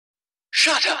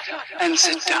Shut up and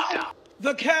sit down.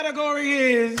 The category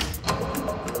is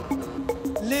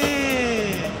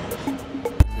live.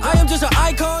 I am just an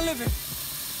icon living.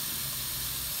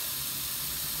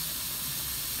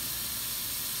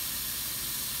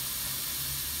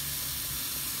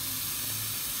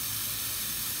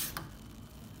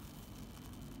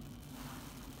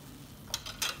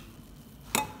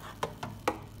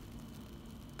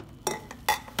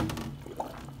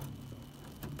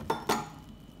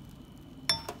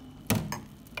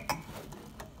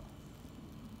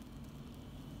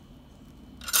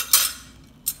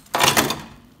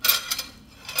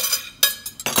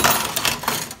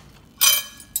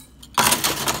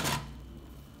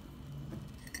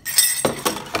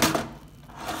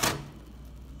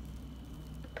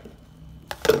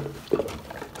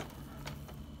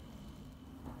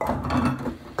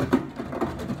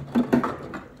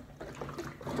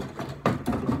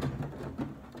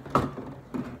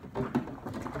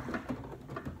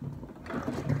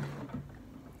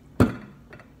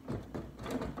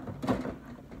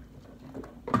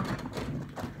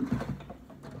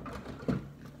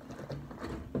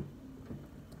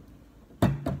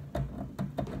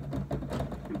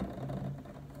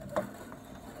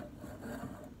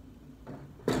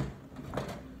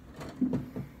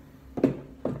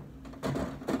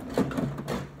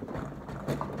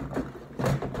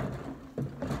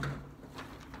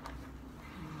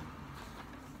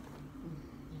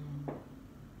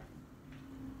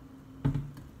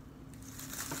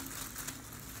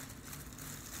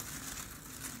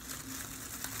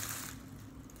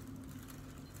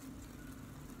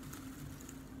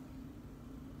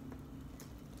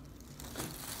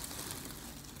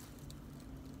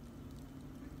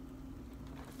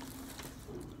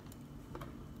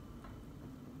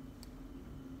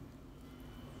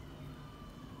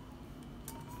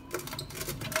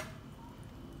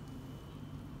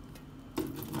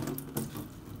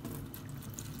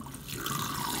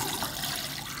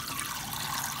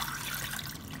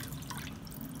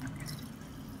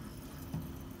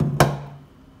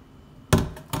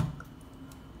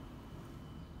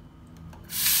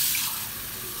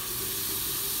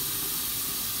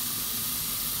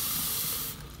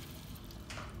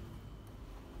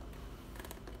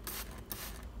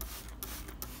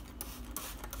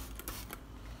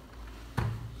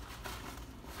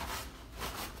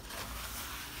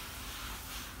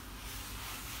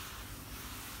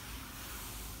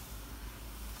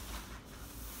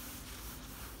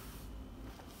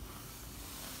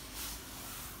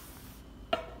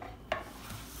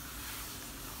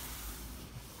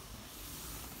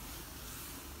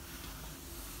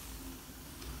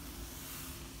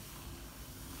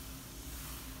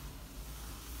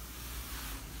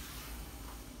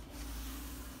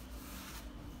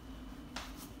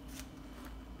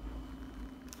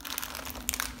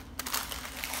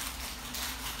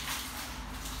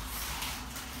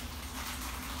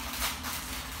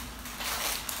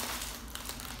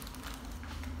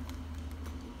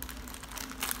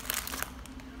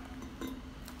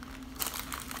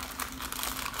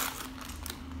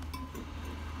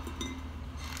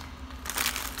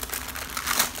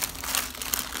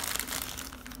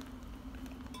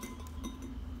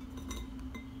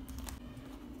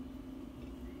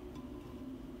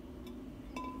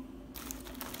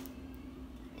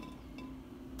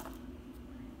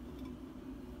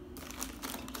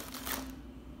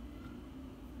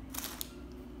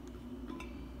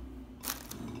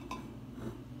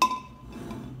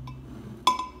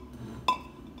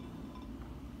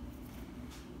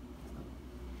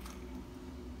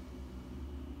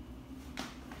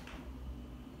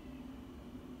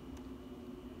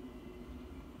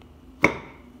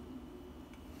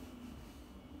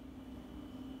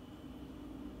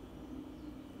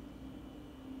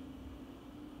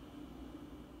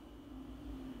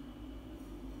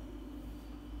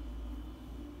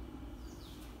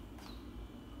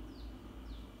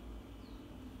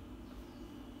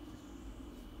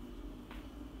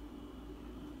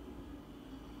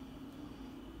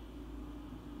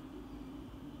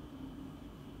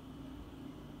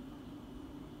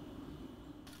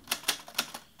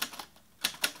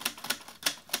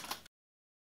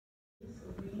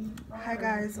 Hi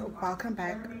guys, welcome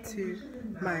back to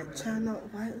my channel.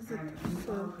 Why is it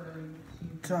so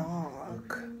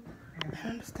dark? I don't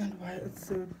understand why it's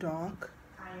so dark.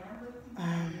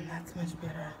 That's much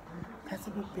better. That's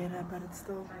a bit better, but it's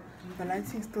still, the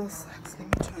lighting still sucks. Let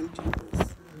me try and do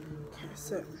this. Okay,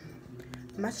 so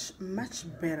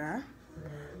much better.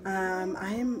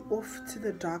 I am off to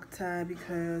the doctor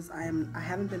because I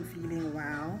haven't been feeling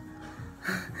well.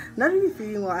 not really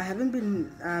feeling well. I haven't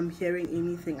been hearing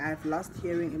anything. I've lost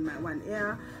hearing in my one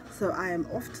ear, so I am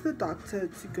off to the doctor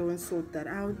to go and sort that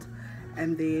out,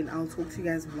 and then I'll talk to you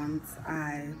guys once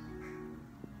I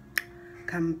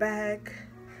come back.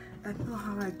 I don't know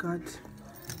how I got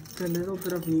the little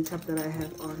bit of makeup that I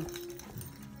have on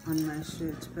my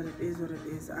shirt, but it is what it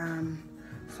is.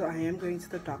 So I am going to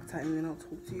the doctor, and then I'll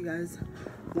talk to you guys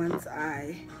once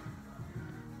I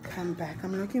come back.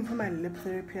 I'm looking for my lip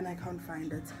therapy and I can't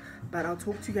find it, but I'll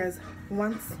talk to you guys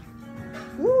once.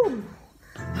 Woo!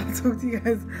 I'll talk to you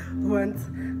guys once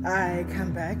I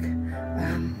come back.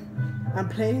 I'm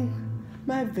playing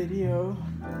my video,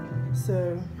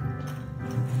 so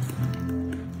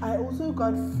I also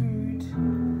got food,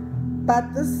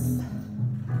 but this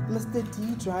Mr.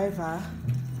 D driver,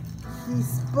 he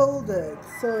spilled it,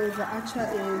 so the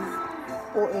acha is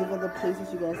all over the place,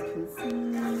 as you guys can see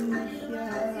here.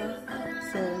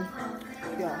 So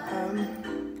yeah,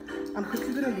 I'm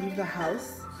quickly gonna leave the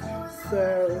house. So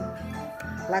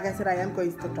like I said, I am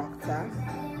going to the doctor.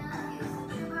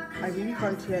 I really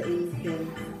can't hear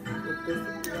anything with this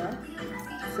here.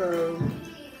 So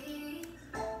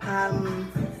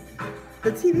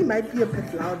the TV might be a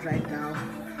bit loud right now.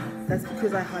 That's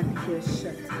because I hardly hear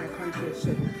shit. I can't hear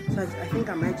shit. So I think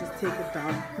I might just take it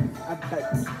down a bit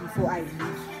before I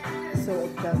leave, so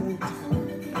it doesn't.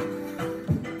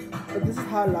 But this is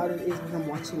how loud it is when I'm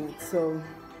watching it. So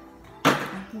I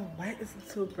don't know, why is it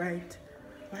so bright?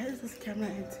 Why is this camera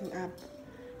acting up?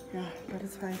 Yeah, but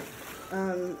it's fine.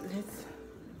 Let's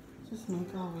just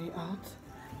make our way out,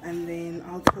 and then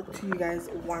I'll talk to you guys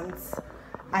once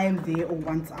I am there or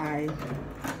once I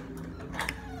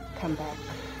come back.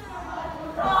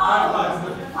 Are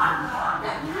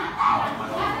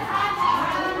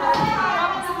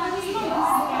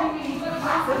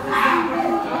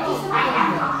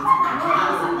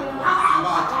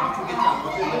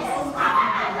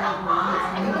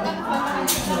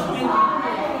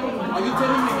you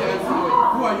telling me that?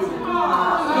 Who are you?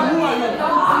 Who are you?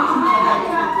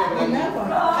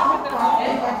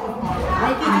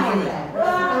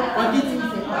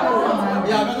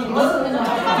 Yeah,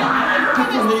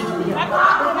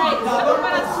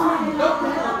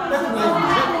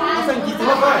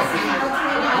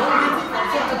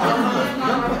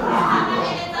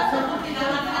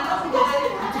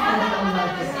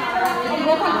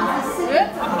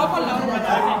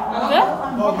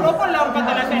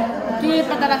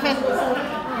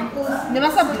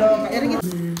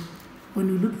 when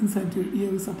you look inside your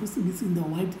ear, we're supposed to be seeing the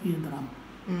white eardrum.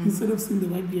 Instead of seeing the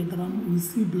white eardrum, we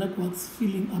see black wax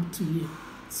filling up to here.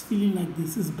 It's feeling like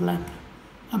this is black.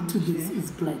 Up to this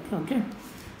is black, okay?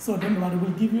 So then what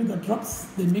will give you the drops,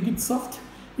 they make it soft,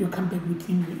 you come back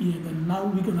within your ear. Then now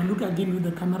we're gonna look again with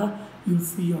the camera, you'll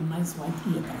see your nice white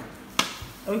eardrum.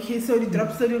 Okay, so the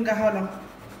drops are doing how long?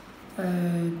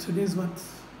 Today's what?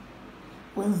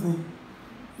 Wednesday.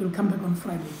 You'll come back on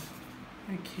Friday.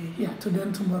 Okay. Yeah, today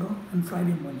and tomorrow and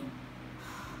Friday morning.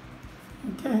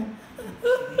 Okay.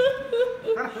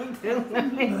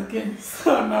 Okay,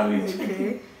 so now we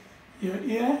check your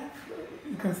ear.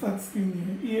 You can start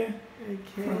seeing your ear.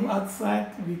 Okay. From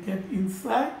outside, we get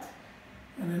inside.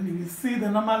 And then you see the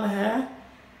normal hair.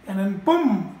 And then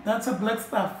boom, that's a black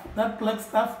stuff. That black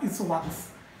stuff is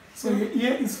wax. So your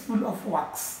ear is full of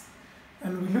wax.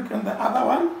 And we look on the other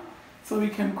one, so we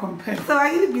can compare. So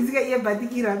are you busy ear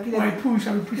batiki rampi? I push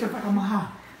it like a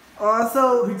maha. Oh,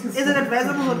 so Which is it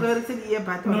advisable for the ear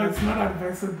bat? No, it's not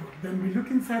advisable. Then we look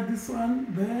inside this one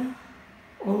there.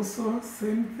 Also,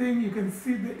 same thing. You can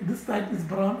see this side is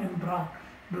brown and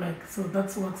black. So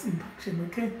that's wax impaction,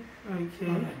 okay? Okay.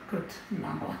 All right, good.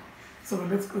 Number one. So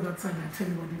let's go that side and tell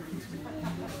you what you need to do.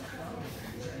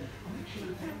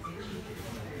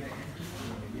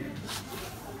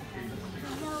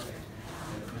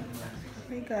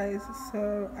 Hey guys,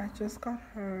 so I just got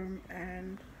home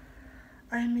and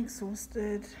I'm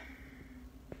exhausted.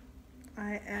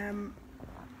 I am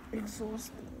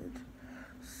exhausted.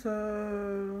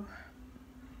 So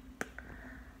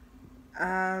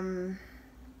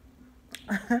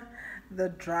the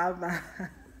drama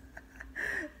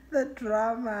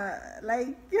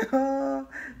like yo.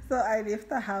 So I left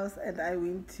the house and I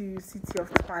went to City of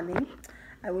Tshwane.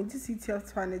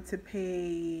 To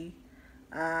pay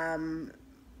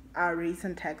our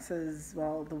recent taxes,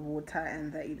 well, the water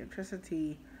and the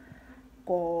electricity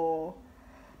for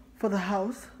the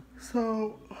house.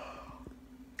 So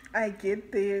I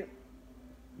get there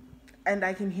and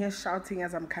I can hear shouting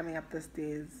as I'm coming up the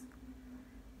stairs.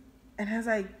 And as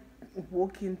I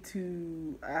walk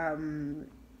into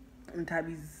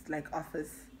Ntabi's like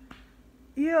office,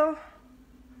 yo,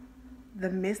 the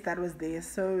mess that was there.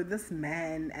 So this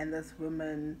man and this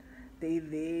woman, they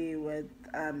there with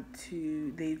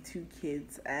two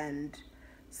kids, and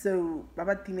so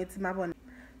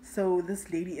so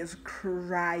this lady is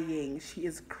crying. She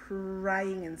is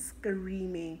crying and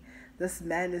screaming. This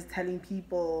man is telling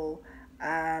people,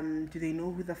 do they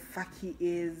know who the fuck he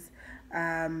is?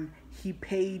 He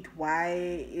paid.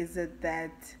 Why is it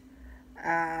that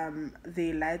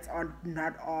the lights are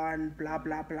not on? Blah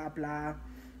blah blah blah.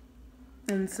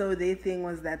 And so their thing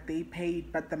was that they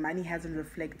paid, but the money hasn't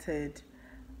reflected.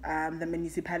 The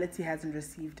municipality hasn't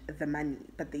received the money,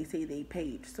 but they say they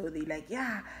paid. So they like,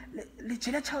 yeah, it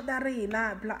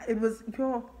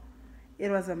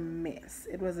was a mess.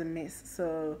 It was a mess.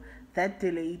 So that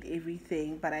delayed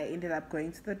everything, but I ended up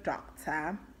going to the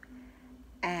doctor,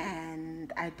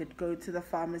 and I did go to the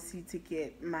pharmacy to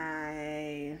get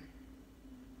my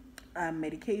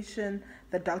medication.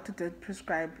 The doctor did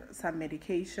prescribe some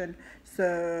medication.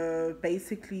 So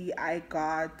basically I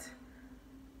got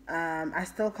I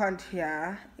still can't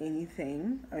hear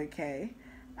anything, okay.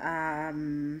 So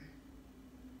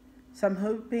I'm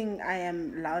hoping I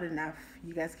am loud enough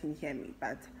you guys can hear me,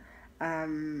 but I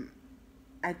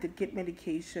did get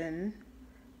medication.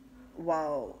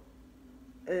 Well,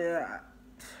 is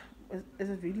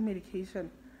it really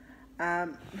medication? Let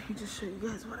me just show you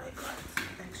guys what I got.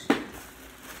 Actually,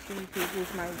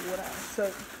 here's my water.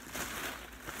 So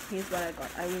here's what I got.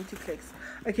 I went to Clicks.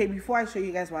 Okay, before I show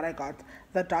you guys what I got,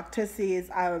 the doctor says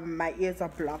my ears are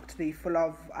blocked. They're full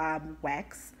of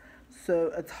wax.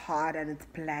 So it's hard and it's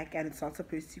black, and it's not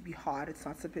supposed to be hard. It's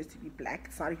not supposed to be black.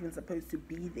 It's not even supposed to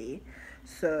be there.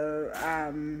 So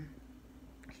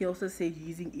he also said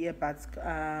using earbuds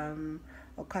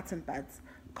or cotton buds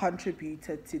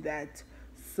contributed to that.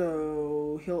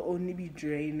 So he'll only be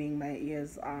draining my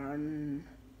ears on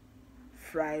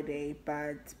Friday,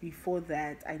 but before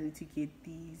that I need to get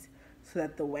these so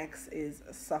that the wax is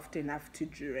soft enough to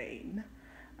drain,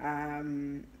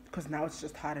 because now it's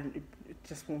just hard and it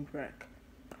just won't work.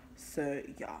 So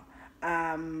yeah.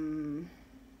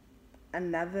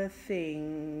 Another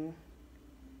thing,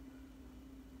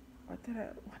 what did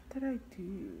I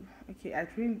do? Okay, I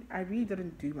really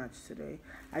didn't do much today.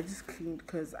 I just cleaned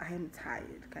because I am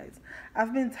tired, guys.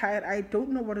 I've been tired. I don't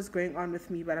know what is going on with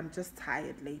me, but I'm just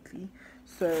tired lately.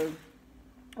 So,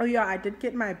 oh yeah, I did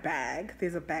get my bag.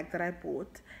 There's a bag that I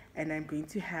bought, and I'm going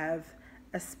to have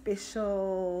a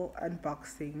special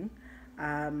unboxing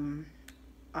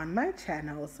on my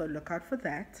channel, so look out for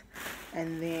that.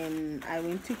 And then I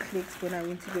went to Clicks when I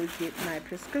went to go get my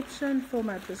prescription for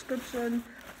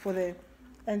the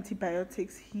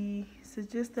antibiotics. He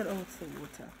suggested, oh, it's the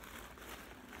water.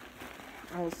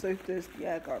 I was so thirsty,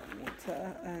 I got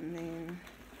water. And then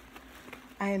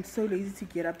I am so lazy to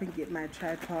get up and get my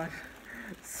tripod,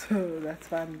 so that's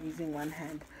why I'm using one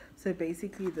hand. So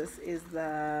basically this is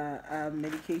the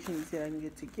medication you said I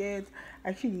needed to get. I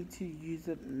actually need to use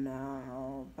it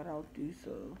now, but I'll do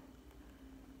so.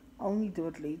 I'll only do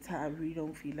it later. I really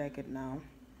don't feel like it now.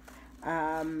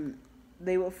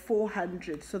 They were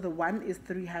 400, so the one is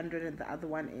 300 and the other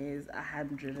one is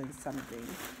 100 and something.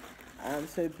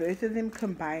 So both of them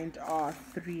combined are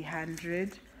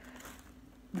 400.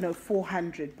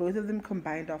 Both of them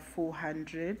combined are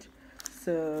 400.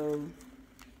 So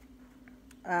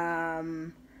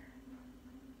the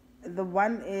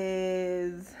one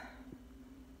is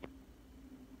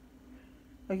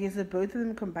okay, so both of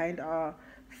them combined are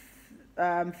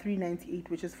 398,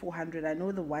 which is 400. I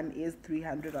know the one is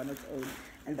 300 on its own,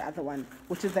 and the other one,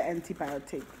 which is the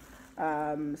antibiotic.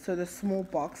 So the small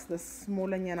box, the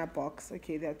smaller nyana box,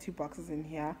 okay, there are two boxes in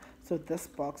here. So this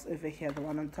box over here, the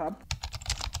one on top,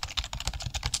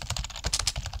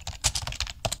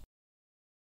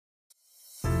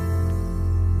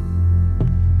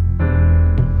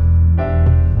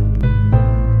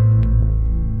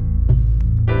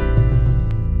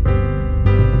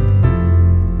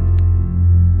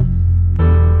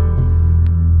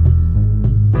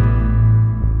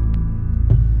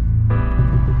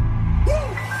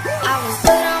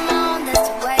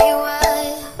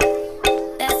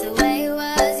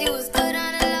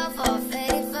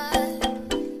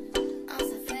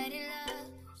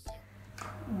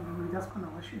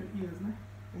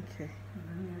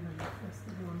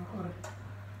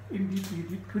 indeed we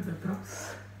did put the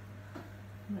drops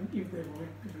and if they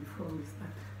worked before we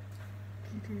start.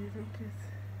 Okay,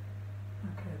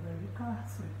 there we are.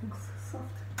 So it looks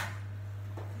soft.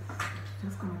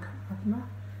 Just gonna come up now.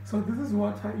 So this is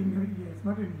water in your ear. It's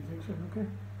not an injection, okay?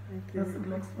 Just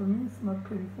relax for me. It's not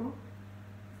painful.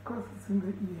 Of course, it's in the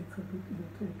ear. It's a bit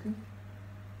irritating.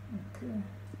 Okay.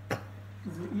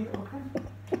 Is the ear open?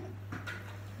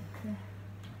 Okay.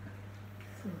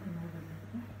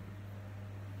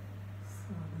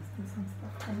 There's some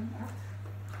stuff coming out.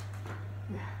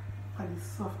 Yeah, but it's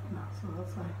soft now, so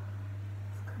that's why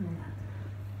it's coming out.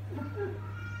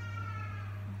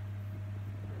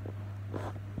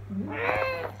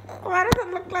 Why does it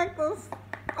look like this?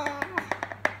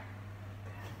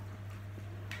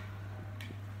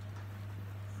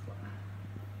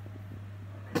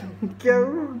 Go.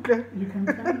 You can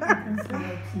see how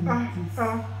clean it is.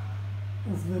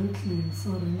 It's very clean,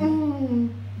 sorry.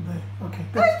 There, okay.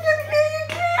 I can hear you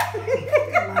clearly. You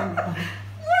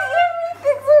hear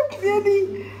everything so clearly.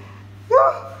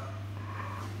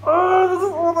 Oh, this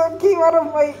is all that came out of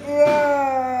my ear.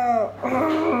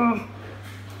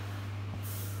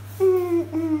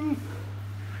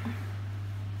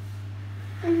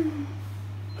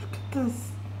 Look at this.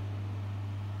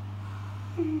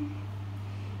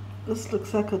 This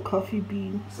looks like a coffee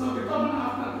bean. So the coming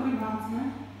after 3 months,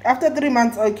 man? After 3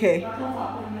 months, okay.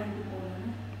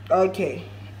 Okay.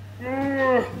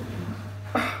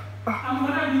 I'm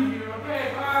gonna leave you,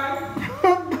 okay? Bye.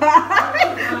 Bye.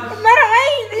 Mara, why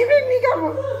are you leaving me? Come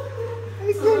on.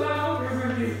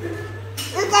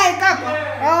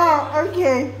 Oh,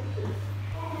 okay.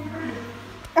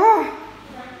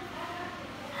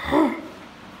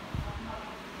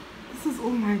 This is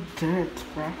all my dirt,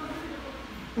 bruh.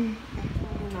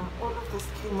 All of this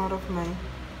came out of my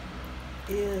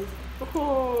ears.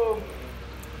 Oh.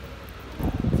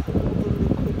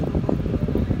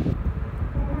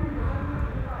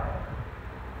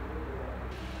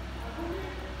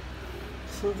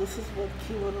 So this is what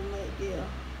came out of my ear.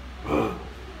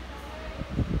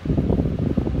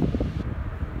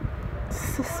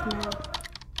 So smell.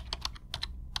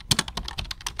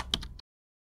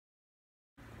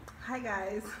 Hi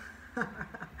guys.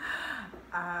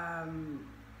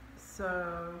 So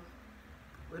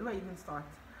where do I even start?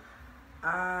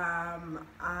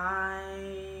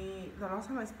 The last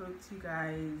time I spoke to you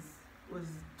guys was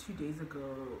 2 days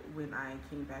ago when I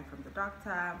came back from the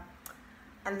doctor,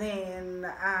 and then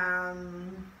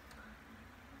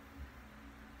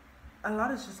a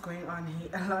lot is just going on here.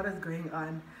 A lot is going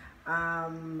on.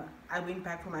 I went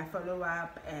back for my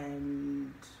follow-up,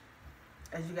 and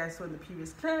as you guys saw in the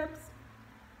previous clips,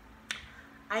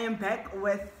 I am back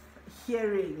with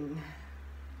hearing.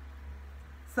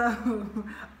 So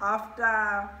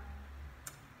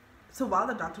while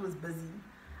the doctor was busy,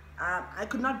 I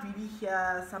could not really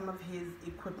hear some of his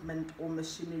equipment or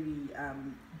machinery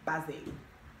buzzing.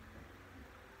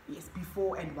 Yes,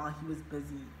 before and while he was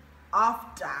busy.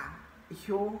 After,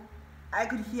 I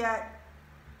could hear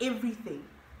everything.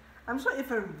 I'm sure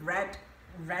if a rat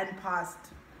ran past,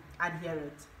 I'd hear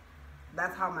it.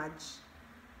 That's how much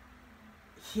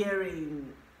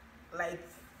hearing, like,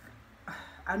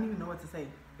 I don't even know what to say,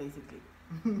 basically.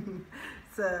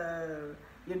 So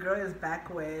your girl is back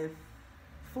with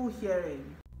full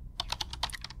hearing.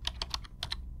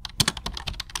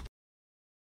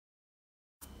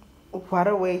 What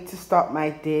a way to start my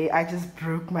day. I just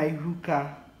broke my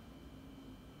hookah.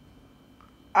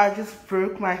 I just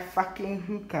broke my fucking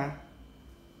hookah.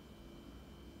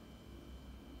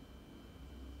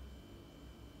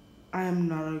 I am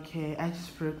not okay. I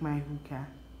just broke my hookah.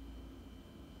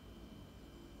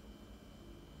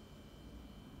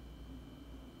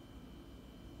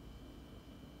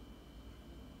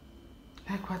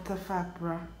 Like, what the fuck,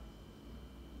 bruh?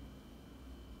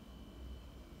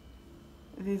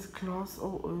 There's glass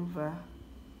all over.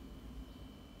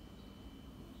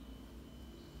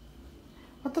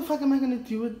 What the fuck am I gonna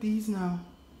do with these now?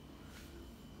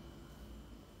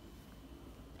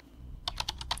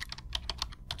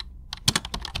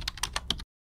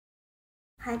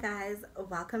 Hi guys,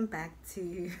 welcome back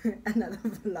to another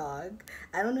vlog.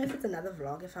 I don't know if it's another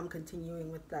vlog, if I'm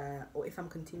continuing with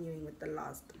the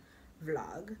last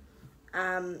vlog.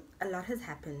 A lot has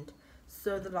happened.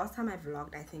 So the last time I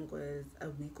vlogged, I think, was a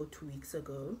week or 2 weeks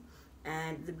ago,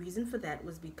 and the reason for that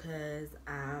was because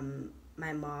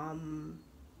my mom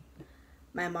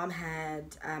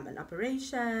had an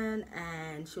operation,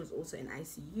 and she was also in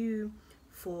ICU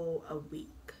for a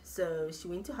week. So she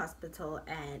went to hospital,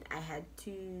 and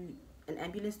an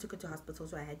ambulance took her to hospital,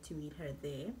 so I had to meet her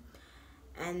there.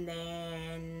 And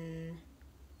then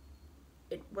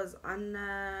it was on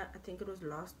I think it was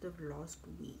last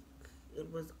week. It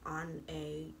was on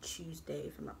a Tuesday,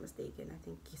 if I'm not mistaken. I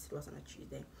think yes, it was on a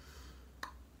Tuesday.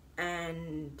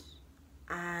 And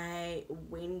I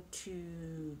went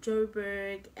to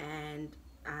Joburg, and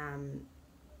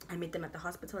I met them at the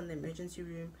hospital in the emergency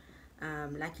room.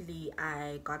 Luckily,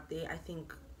 I got there, I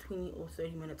think 20 or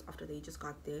 30 minutes after they just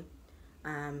got there.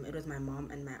 It was my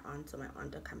mom and my aunt, so my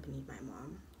aunt accompanied my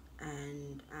mom.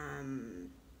 And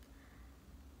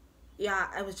yeah,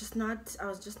 I was just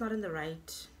not in the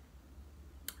right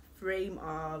frame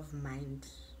of mind.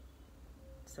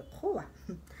 So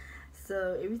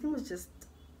so everything was just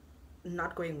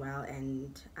not going well,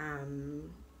 and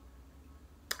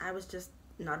I was just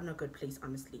not in a good place,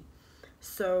 honestly.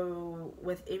 So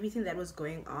with everything that was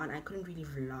going on, I couldn't really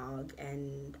vlog,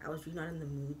 and I was really not in the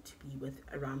mood to be with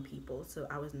around people. So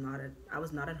I was not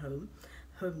at home,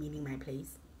 home meaning my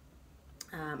place.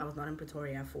 I was not in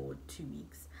Pretoria for 2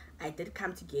 weeks. I did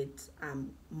come to get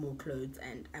more clothes,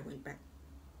 and I went back.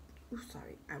 Oh,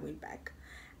 sorry, I went back,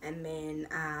 and then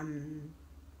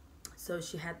so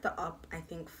she had the op, I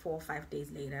think 4 or 5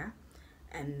 days later,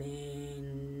 and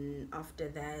then after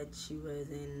that she was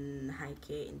in high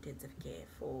care, intensive care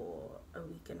for a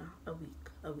week,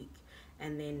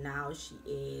 and then now she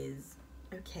is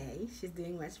okay. She's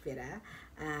doing much better.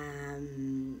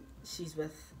 She's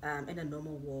with in a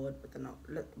normal ward with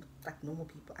like normal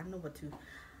people. I don't know what to.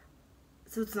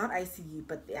 So it's not ICU,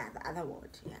 but yeah, the other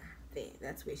ward. Yeah,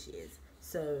 that's where she is.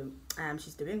 So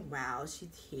she's doing well.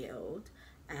 She's healed,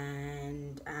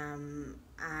 and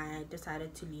I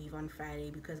decided to leave on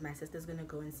Friday because my sister's gonna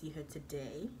go and see her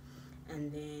today,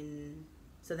 and then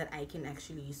so that I can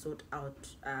actually sort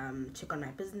out check on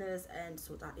my business and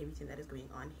sort out everything that is going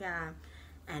on here,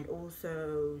 and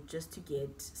also just to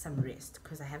get some rest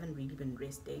because I haven't really been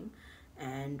resting.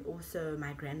 And also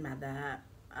my grandmother,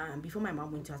 before my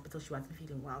mom went to hospital, she wasn't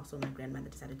feeling well, so my grandmother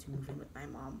decided to move in with my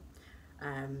mom.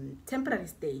 Temporary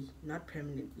stay, not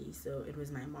permanently. So it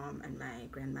was my mom and my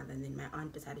grandmother, and then my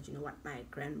aunt decided, you know what, my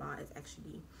grandma is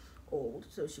actually old,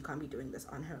 so she can't be doing this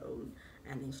on her own,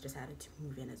 and then she decided to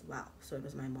move in as well. So it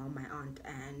was my mom, my aunt,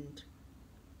 and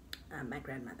my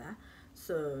grandmother,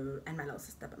 so, and my little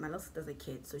sister, but my little sister's a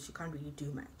kid, so she can't really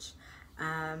do much.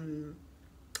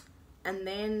 And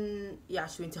then yeah,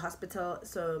 she went to hospital,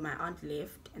 so my aunt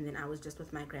left, and then I was just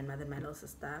with my grandmother and my little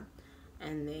sister.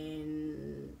 And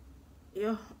then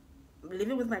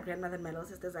living with my grandmother and my little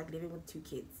sister is like living with 2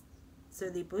 kids. So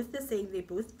they're both the same, they're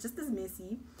both just as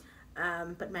messy,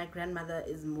 but my grandmother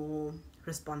is more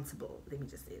responsible, let me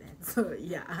just say that. So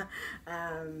yeah,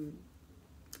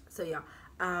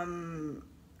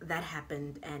 that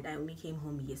happened, and I only came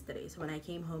home yesterday. So when I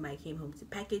came home to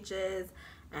packages,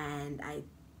 and I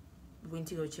went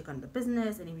to go check on the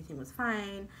business, and everything was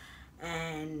fine.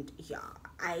 And yeah,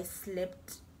 I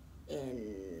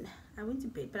went to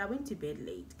bed, but I went to bed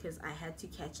late because I had to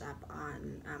catch up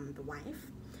on The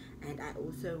Wife, and I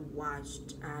also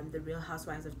watched The Real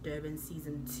Housewives of Durban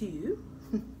season 2,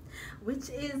 which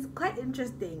is quite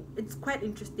interesting. It's quite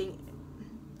interesting.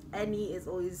 Annie is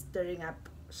always stirring up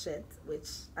shit, which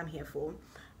I'm here for.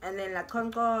 And then La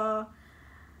Congo,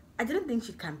 I didn't think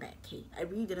she'd come back. Hey, I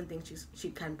really didn't think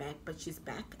she'd come back, but she's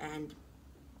back, and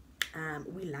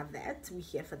we love that. We're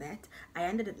here for that.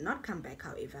 Ayanda did not come back,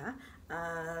 however,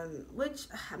 which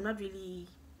I'm not really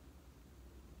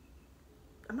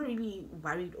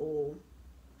worried, or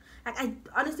like, I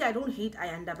honestly, I don't hate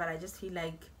Ayanda, but I just feel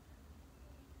like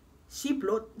she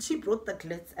brought the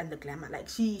glitz and the glamour. Like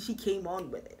she came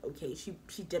on with it. Okay, she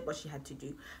did what she had to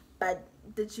do, but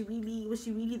was she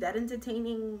really that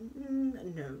entertaining?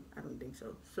 No, I don't think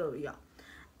so. So yeah,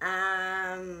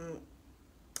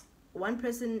 one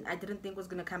person I didn't think was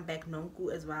gonna come back,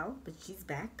 Nonku, as well, but she's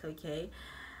back. Okay,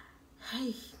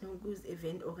 hey, Nonku's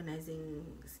event organizing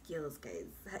skills, guys.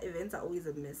 Her events are always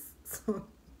a miss. So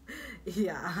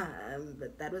yeah,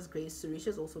 but that was great.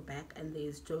 Surisha's also back, and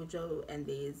there's Jojo, and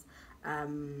there's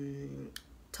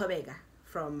Tobega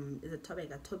from, is it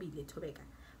Tobega? Tobega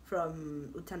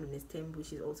from Utando Nestembu,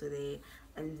 she's also there.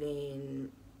 And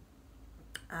then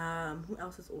who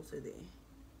else is also there?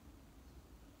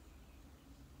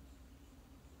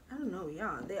 I don't know.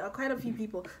 Yeah, there are quite a few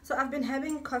people. So I've been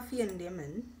having coffee and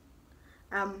lemon.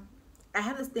 I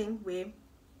have this thing where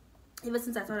ever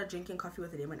since I started drinking coffee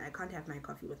with lemon, I can't have my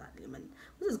coffee without lemon,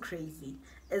 which is crazy.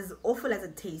 As awful as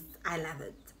it tastes, I love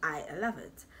it. I love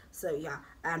it. So yeah,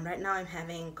 right now I'm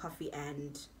having coffee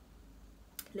and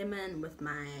lemon with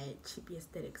my cheapy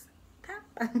aesthetics cup.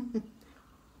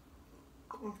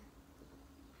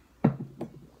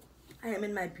 I am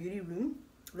in my beauty room.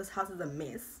 This house is a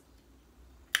mess.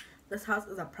 This house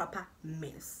is a proper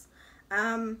mess.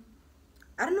 I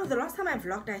don't know, the last time I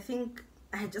vlogged, I think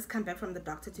I had just come back from the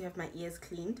doctor to have my ears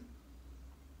cleaned.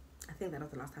 I think that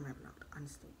was the last time I vlogged,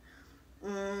 honestly.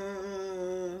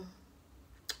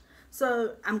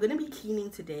 So I'm gonna be cleaning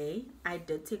today. I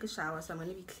did take a shower, so I'm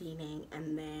gonna be cleaning,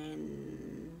 and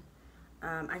then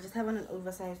I just have on an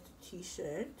oversized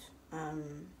t-shirt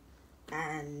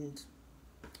and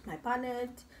my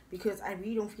bonnet because I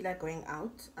really don't feel like going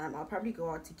out. I'll probably go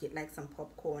out to get like some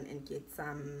popcorn and get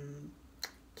some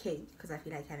cake because I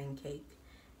feel like having cake.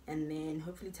 And then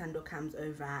hopefully Tando comes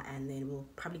over, and then we'll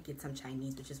probably get some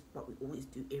Chinese, which is what we always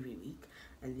do every week.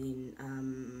 And then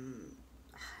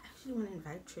I actually want to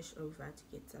invite Trish over to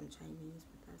get some Chinese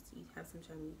with us, to have some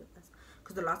Chinese with us,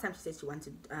 because the last time she said she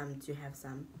wanted to have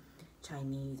some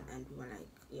Chinese, and we were like,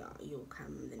 yeah, you'll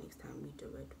come the next time we do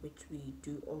it, which we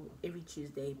do every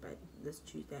Tuesday, but this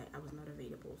Tuesday I was not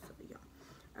available, so yeah.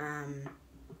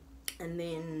 And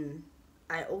then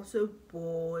I also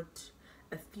bought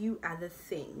a few other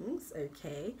things.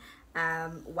 Okay,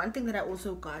 one thing that I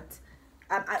also got,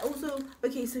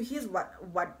 okay, so here's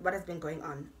what has been going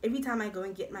on. Every time I go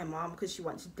and get my mom, because she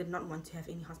did not want to have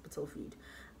any hospital food,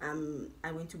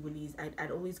 I went to Woolies.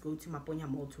 I'd always go to Maponya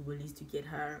Mall to Woolies to get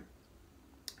her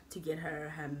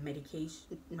her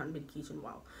medication, not medication,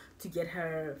 wow, to get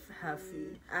her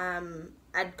food.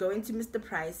 I'd go into Mr.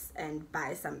 Price and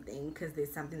buy something, because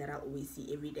there's something that I always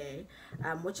see every day,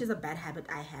 which is a bad habit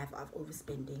I have of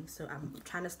overspending, so I'm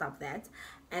trying to stop that.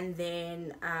 And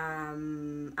then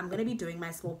I'm gonna be doing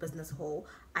my small business haul.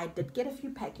 I did get a few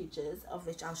packages, of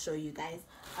which I'll show you guys.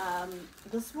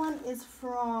 This one is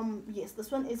from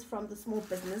the small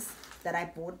business that I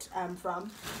bought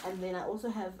from. And then I also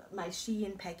have my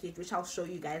Shein package, which I'll show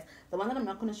you guys. The one that I'm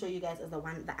not going to show you guys is the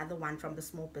other one from the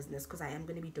small business, because I am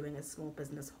going to be doing a small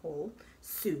business haul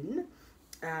soon,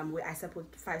 where I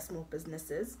support 5 small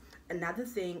businesses. Another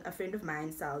thing, a friend of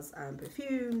mine sells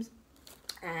perfumes,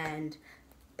 and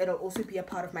it'll also be a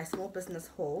part of my small business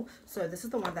haul. So this is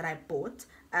the one that I bought.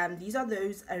 These are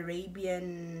those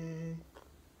Arabian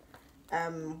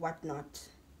whatnot.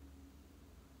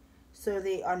 So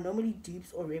they are normally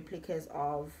dupes or replicas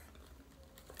of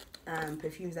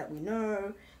perfumes that we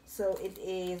know. So it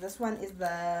is, this one is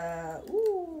the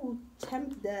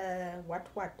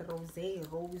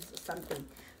rose something.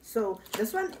 So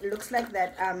this one looks like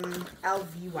that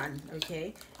LV one,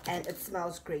 okay, and it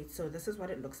smells great. So this is what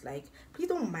it looks like. Please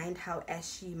don't mind how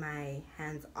ashy my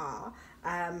hands are.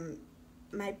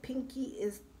 My pinky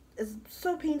is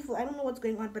so painful. I don't know what's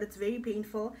going on, but it's very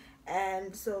painful,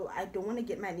 and so I don't want to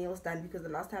get my nails done, because the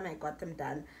last time I got them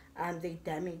done, they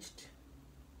damaged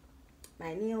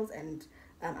my nails, and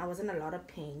I was in a lot of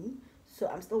pain. So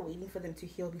I'm still waiting for them to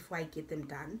heal before I get them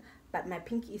done. But my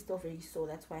pinky is still very sore.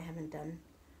 That's why I haven't done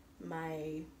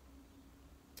my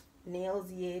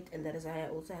nails yet, and that is why I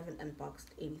also haven't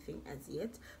unboxed anything as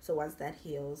yet. So once that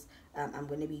heals, I'm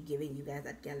going to be giving you guys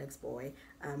at Galax Boy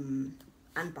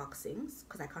unboxings,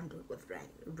 because I can't do it with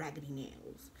raggedy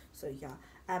nails. So yeah,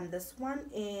 this one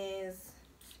is,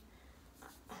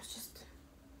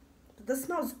 this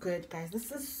smells good, guys.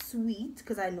 This is sweet,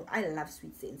 because I know I love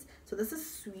sweet scents. So this is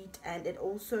sweet, and it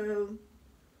also,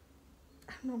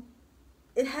 I don't know,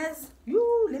 it has,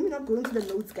 let me not go into the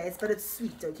notes, guys, but it's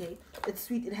sweet, okay? It's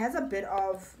sweet. It has a bit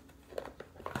of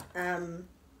I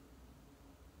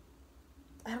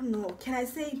don't know, can I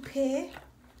say pear?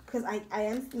 Because I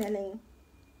am smelling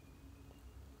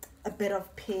a bit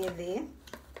of pear there.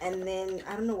 And then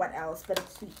I don't know what else, but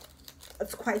it's sweet.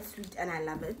 It's quite sweet, and I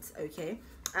love it. Okay.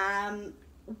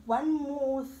 One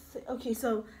more okay,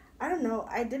 so I don't know,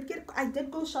 I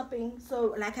did go shopping.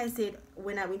 So like I said,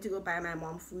 when I went to go buy my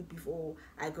mom food before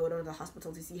I go to the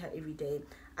hospital to see her every day,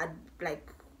 I'd like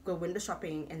go window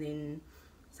shopping, and then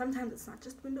sometimes it's not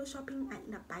just window shopping, I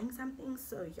end up buying something.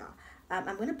 So yeah,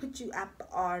 I'm gonna put you up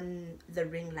on the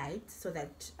ring light so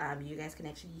that you guys can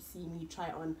actually see me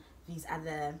try on these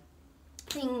other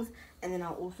things, and then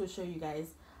I'll also show you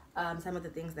guys some of the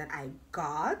things that I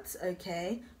got.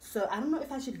 Okay, so I don't know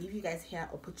if I should leave you guys here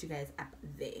or put you guys up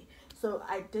there. So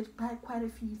I did buy quite a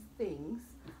few things,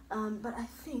 but I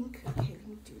think, okay, let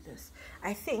me do this.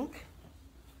 I think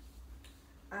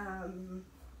I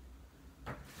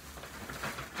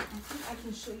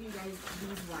can show you guys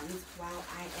these ones while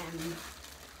I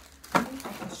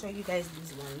can show you guys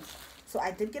these ones. So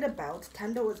I did get a belt.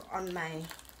 Tando was on my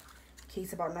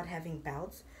case about not having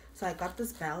belts, so I got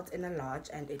this belt in a large,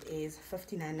 and it is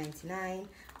 $59.99.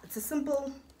 It's a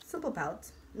simple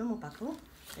belt, normal buckle.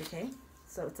 Okay,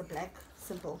 so it's a black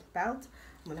simple belt.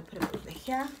 I'm gonna put it over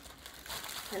here.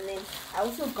 And then I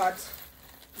also got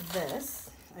this.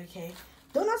 Okay,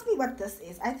 don't ask me what this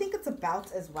is. I think it's a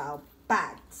belt as well,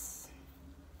 but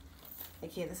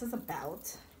okay, this is a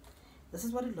belt. This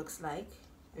is what it looks like.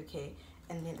 Okay,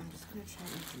 and then I'm just gonna try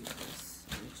and do this.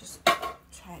 Let me just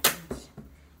try and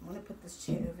I'm gonna put this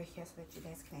chair over here so that you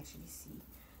guys can actually see.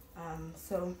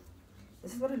 So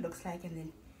this is what it looks like, and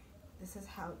then this is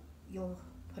how you'll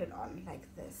put it on, like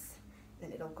this.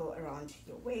 Then it'll go around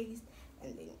your waist,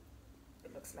 and then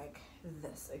it looks like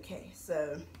this. Okay,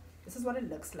 so this is what it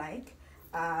looks like.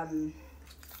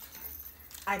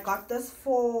 I got this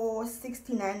for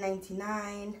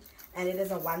 $69.99, and it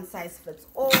is a one size fits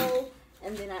all.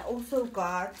 And then I also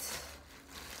got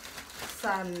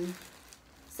some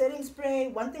setting spray.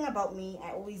 One thing about me,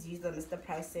 I always use the Mr.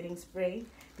 Price setting spray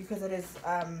because it is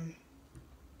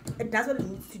it does what it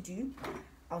needs to do.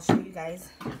 I'll show you guys.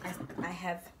 I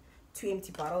have 2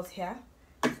 empty bottles here,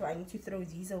 so I need to throw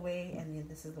these away, and then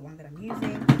this is the one that I'm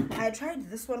using. I tried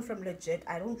this one from Legit.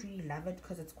 I don't really love it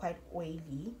because it's quite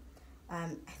oily.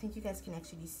 I think you guys can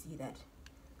actually see that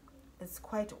it's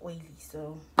quite oily,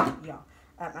 so yeah,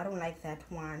 I don't like that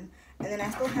one. And then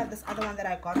I still have this other one that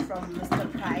I got from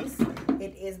Mr. Price.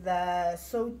 It is the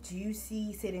So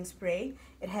Juicy setting spray.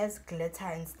 It has glitter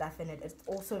and stuff in it. It's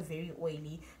also very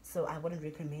oily, so I wouldn't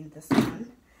recommend this one.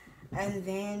 And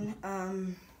then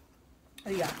oh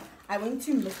yeah, I went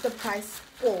to Mr. Price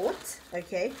Sport.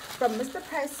 Okay, from Mr.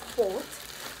 Price Sport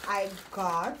I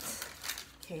got,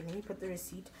 okay, let me put the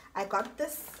receipt. I got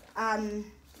this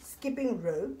skipping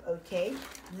rope. Okay,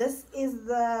 this is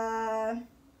the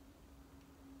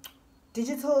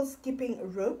digital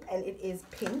skipping rope, and it is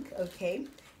pink. Okay,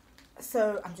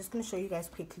 so I'm just going to show you guys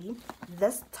quickly.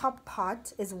 This top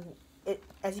part is it,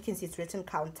 as you can see, it's written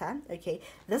counter. Okay,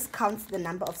 this counts the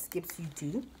number of skips you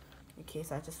do. Okay,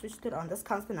 so I just switched it on. This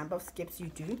counts the number of skips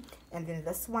you do, and then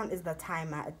this one is the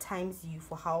timer. It times you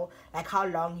for how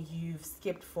long you've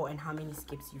skipped for and how many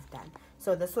skips you've done.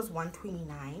 So this was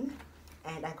 $129,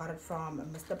 and I got it from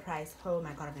Mr. Price Home.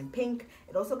 I got it in pink.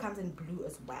 It also comes in blue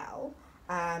as well.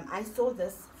 I saw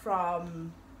this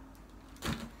from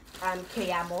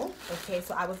Kayamo. Okay,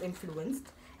 so I was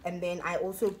influenced. And then I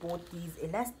also bought these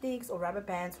elastics or rubber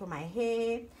bands for my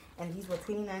hair, and these were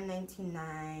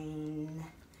 $29.99.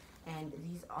 And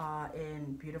these are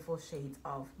in beautiful shades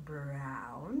of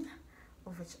brown,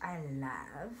 of which I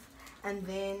love. And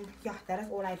then yeah, that is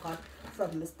all I got from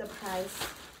Mr. Price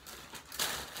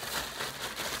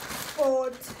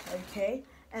Sport. Okay,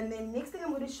 and then next thing I'm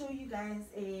going to show you guys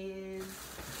is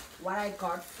what I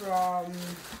got from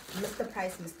Mr.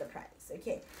 Price.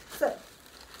 Okay, so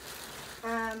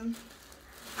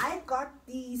I got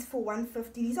these for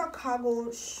 $150. These are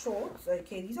cargo shorts.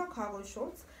 Okay, these are cargo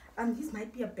shorts. These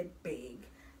might be a bit big.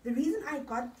 The reason I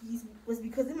got these was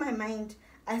because in my mind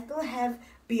I still have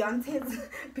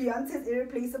Beyonce's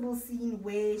irreplaceable scene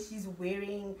where she's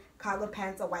wearing cargo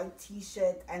pants, a white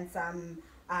t-shirt, and some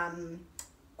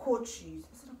court shoes.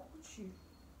 Is it a court shoe?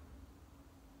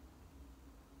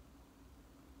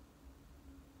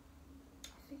 I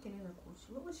think it is a court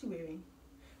shoe. What was she wearing?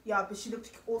 Yeah, but she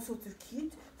looked all sorts of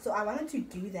cute, so I wanted to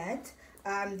do that.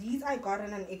 These I got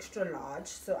in an extra large,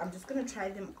 so I'm just gonna try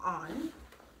them on,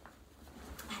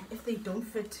 and if they don't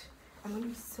fit, I'm gonna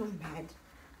be so mad.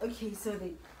 Okay, so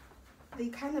they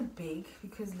kind of big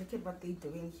because look at what they're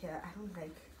doing here. I don't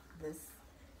like this.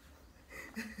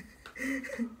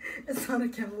 It's not a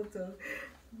camel toe,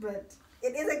 but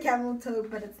it is a camel toe,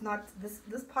 but it's not.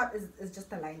 This part is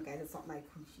just a line, guys. It's not my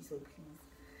coochie, so please.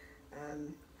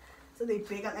 So they're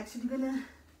big.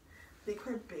 They're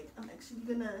quite big. I'm actually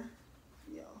gonna,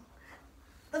 yeah.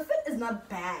 The fit is not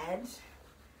bad.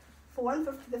 For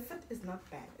 $150, the fit is not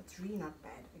bad. It's really not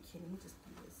bad. Okay, let me just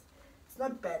do this. It's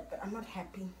not bad, but I'm not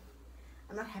happy.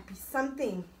 I'm not happy.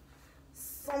 Something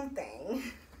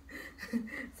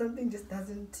just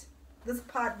doesn't. This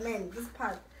part,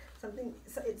 something.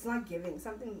 So it's not giving.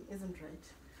 Something isn't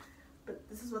right. But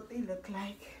this is what they look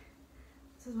like.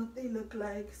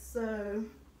 So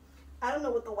I don't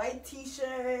know, with the white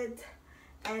t-shirt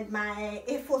and my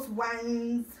Air Force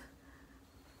Ones.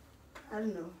 I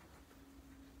don't know.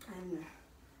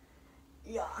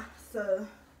 Yeah, so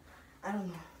I don't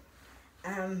know.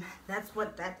 That's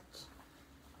what that.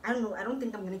 I don't know. I don't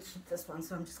think I'm gonna keep this one,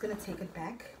 so I'm just gonna take it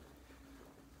back.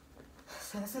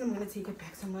 So this one I'm gonna take it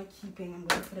back. So I'm not keeping. I'm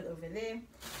gonna put it over there,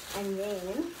 and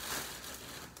then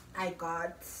I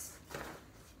got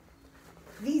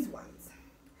these ones.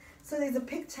 So there's a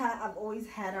picture I've always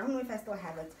had. I don't know if I still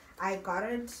have it. I got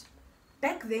it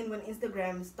back then when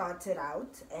Instagram started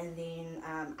out, and then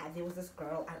there was this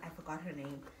girl, I forgot her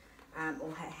name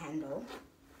or her handle.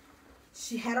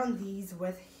 She had on these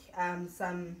with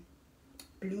some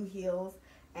blue heels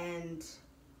and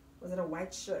was it a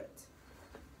white shirt,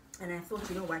 and I thought,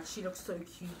 you know what, she looks so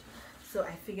cute, so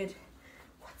I figured,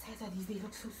 what size are these? They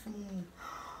look so small.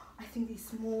 I think they're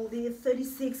small. They're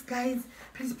 36, guys.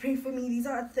 Please pray for me. These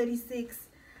are at 36.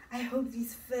 I hope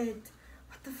these fit.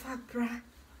 What the fuck, bruh?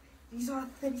 These are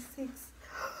at 36.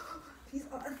 These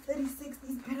are at 36.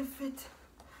 These better fit.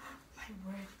 My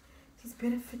word. These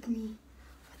better fit me.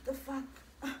 What the fuck?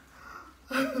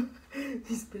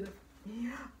 These better fit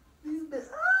me. These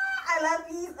better. I love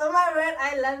these. Oh my word.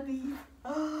 I love these.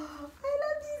 Oh, I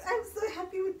love I'm so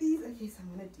happy with these. Okay, so I'm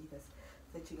gonna do this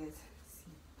so that you guys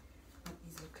see what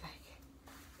these look like.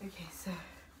 Okay, so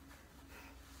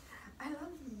I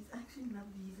love these. I actually love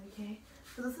these. Okay,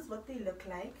 so this is what they look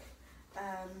like.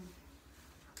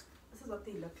 This is what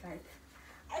they look like.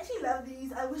 I actually love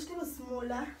these. I wish they were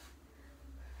smaller.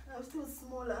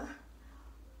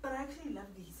 But I actually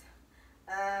love these.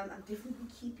 I'm definitely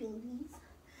keeping these.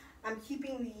 I'm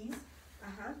keeping these.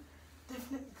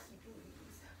 Definitely keeping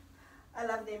these. I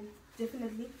love them.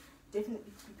 Definitely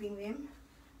keeping them.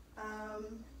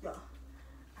 Yeah.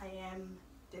 I am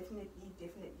definitely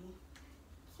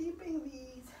keeping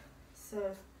these.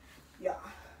 So yeah.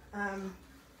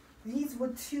 These were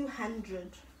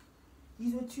 200.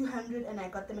 These were 200 and I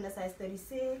got them in a size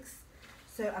 36.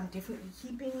 So I'm definitely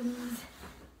keeping these.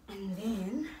 And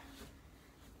then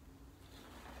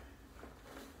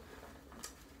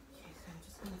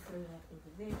I'm gonna throw that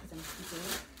over there because I'm keeping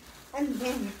it. And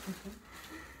then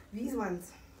these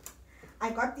ones,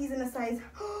 I got these in a size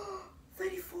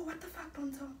 34. What the fuck,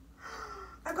 Ponto?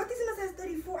 I got these in a size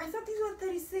 34. I thought these were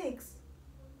 36.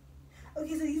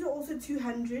 Okay, so these are also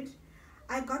 200.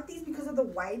 I got these because of the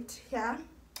white here,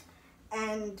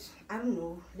 and I don't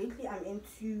know. Lately, I'm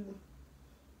into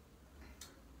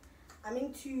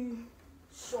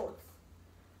shorts.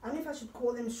 I don't know if I should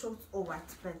call them shorts or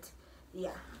what, but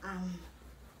yeah.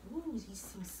 Ooh, these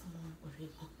seem small already.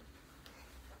 Okay,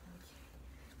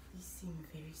 these seem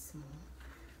very small.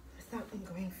 Without them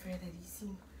going further, these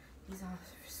are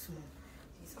small.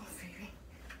 These are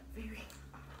very.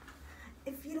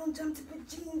 If you don't jump to put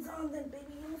jeans on, then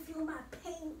baby, you don't feel my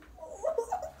pain.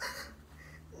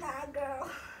 Nah, girl.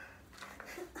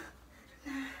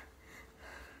 Nah.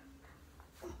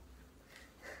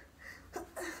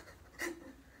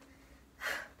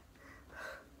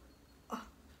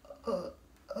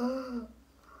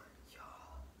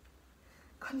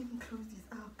 Can't even close these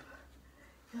up.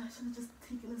 Yeah, I should have just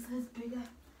taken a size bigger.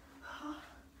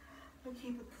 Okay,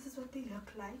 but this is what they look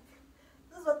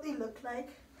like.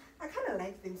 I kind of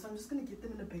like them, so I'm just going to get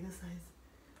them in a bigger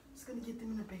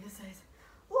size.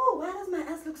 Oh, why does my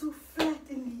ass look so flat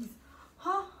in these?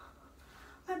 Huh?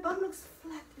 My bum looks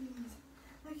flat in these.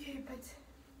 Okay, but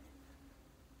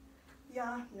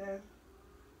yeah, no.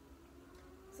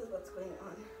 This is what's going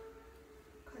on.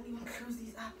 Can't even close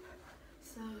these up.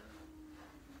 So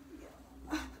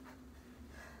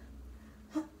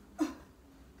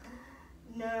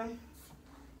no.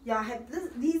 Yeah, had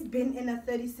these been in a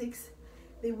 36,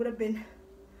 they would have been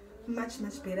much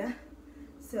better.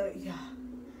 So yeah.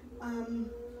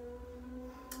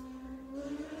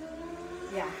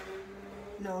 Yeah.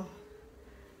 No.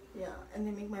 Yeah, and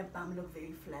they make my bum look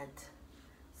very flat.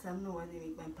 So I don't know why they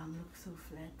make my bum look so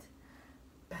flat,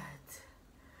 but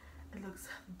it looks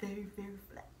very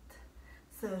flat.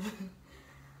 So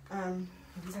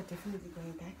these are definitely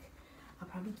going back. I'll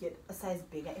probably get a size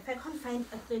bigger. If I can't find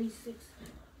a 36,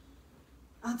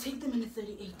 I'll take them in a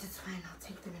 38. It's fine. I'll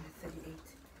take them in a 38.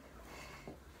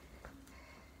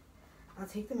 I'll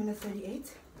take them in a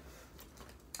 38.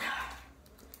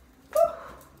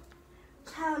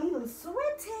 Child, I'm even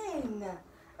sweating.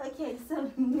 Okay,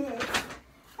 so next,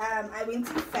 I went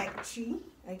to factory.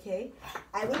 Okay,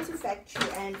 I went to factory,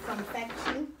 and from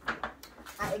factory,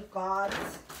 I got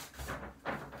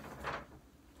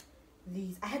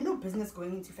these. I had no business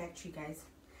going into factory, guys.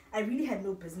 I really had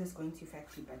no business going to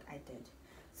factory, but I did.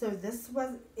 So this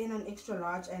was in an extra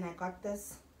large, and I got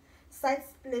this side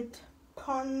split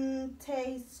ponte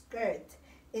skirt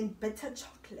in bitter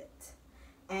chocolate,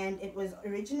 and it was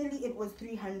originally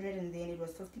 300, and then it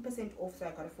was 50% off, so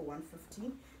I got it for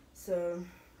 150. So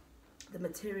the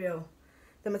material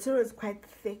is quite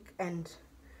thick, and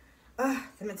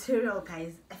the material,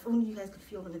 guys, if only you guys could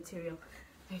feel the material.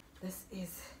 This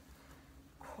is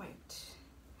quite,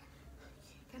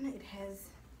 it has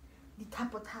the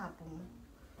tapo.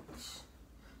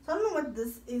 So I don't know what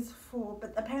this is for,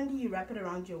 but apparently you wrap it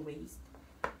around your waist.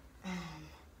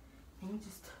 Let me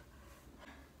just,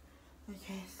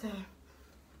 okay, so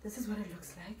this is what it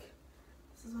looks like.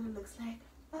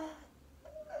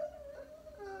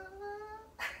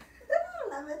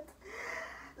 Love it.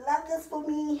 Love this for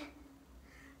me.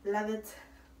 Love it.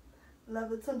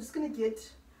 So I'm just gonna get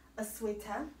a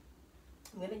sweater.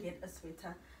 I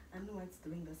don't know why it's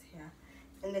doing this here.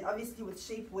 And then obviously with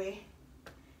shapewear,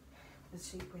 and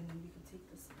then we can take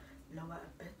this lower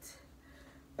a bit.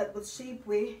 But with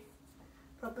shapewear,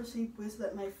 proper shapewear, so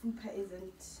that my fupa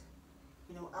isn't,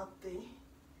 out there.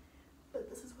 But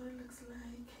this is what it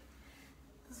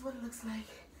looks like.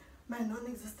 My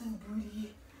non-existent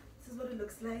booty. This is what it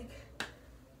looks like.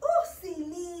 Oh,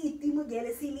 silly.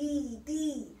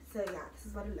 So yeah, this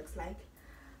is what it looks like.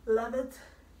 Love it.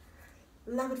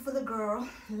 Love it for the girl.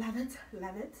 Love it,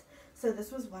 love it. So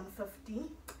this was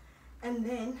 150. And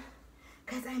then,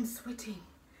 guys, I am sweating.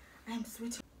 I am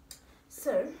sweating.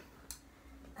 So,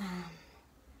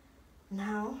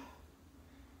 now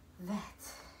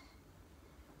that,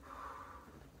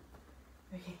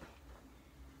 okay,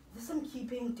 this I'm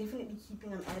keeping, definitely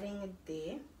keeping. I'm adding it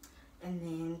there, and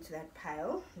then to that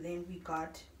pile. Then we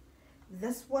got,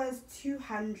 this was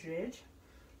 200.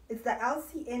 It's the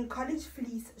LCN College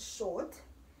Fleece Short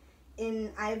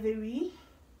in ivory,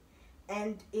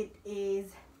 and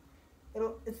it's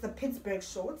the Pittsburgh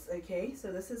shorts. Okay,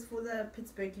 so this is for the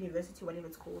Pittsburgh University, whatever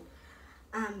it's called.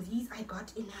 These I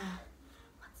got in a,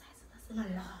 what size is this? In a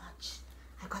large.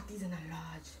 I got these in a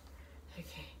large.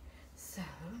 Okay, so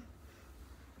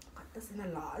I got this in a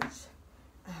large.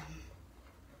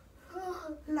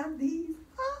 Oh, love these.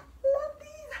 Oh, love these.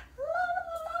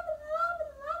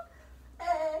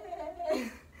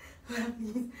 Love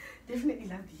these. Definitely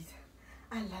love these.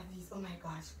 I love these. Oh my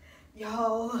gosh.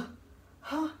 Yo.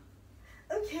 Huh.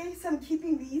 Okay, so I'm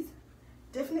keeping these.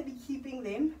 Definitely keeping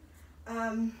them.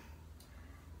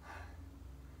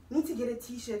 Need to get a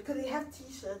t-shirt because they have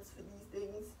t-shirts for these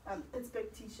things.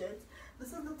 Pittsburgh t-shirts.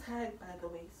 This is the tag, by the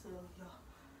way. So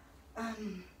yeah.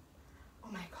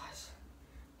 Oh my gosh.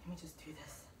 Let me just do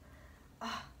this.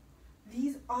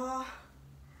 These are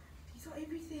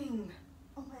everything.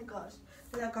 Oh my gosh.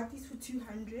 So I got these for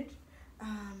 200.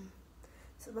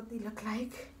 So what they look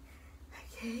like.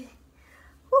 Okay.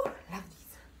 Woo, love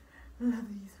these. Love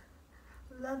these.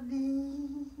 Love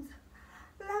these.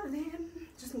 Love them.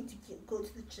 Just need to go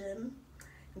to the gym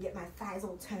and get my thighs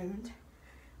all toned.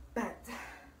 But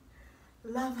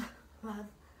love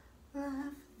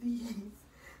these.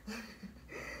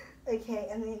 Okay,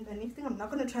 and then the next thing, I'm not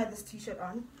going to try this t-shirt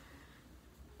on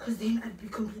because then I'd be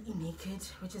completely naked,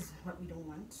 which is what we don't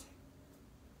want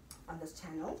on this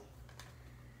channel.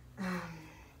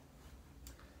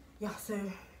 Yeah, so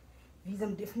these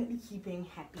I'm definitely keeping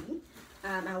happy.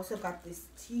 I also got this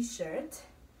t-shirt.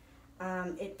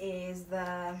 It is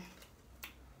the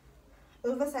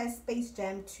oversized Space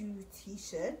Jam 2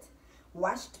 t-shirt,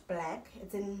 washed black.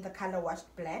 It's in the color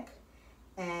washed black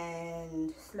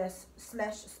and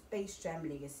slash Space Jam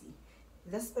Legacy.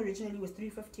 This originally was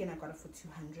 $350 and I got it for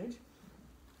 $200.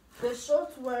 The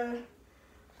shorts were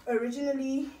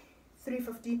originally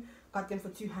 $350, got them for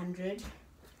 $200.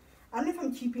 I don't know if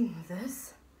I'm keeping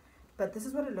this, but this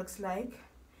is what it looks like.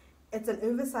 It's an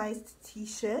oversized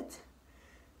t-shirt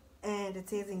and it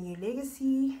says a new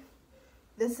legacy.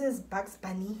 This is Bugs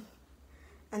Bunny,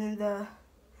 and then the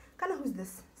kind of, who's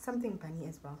this, something bunny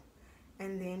as well.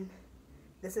 And then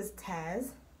this is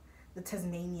Taz, the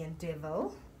Tasmanian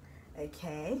devil.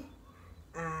 Okay,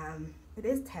 it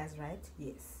is Taz, right?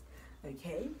 Yes.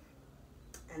 Okay,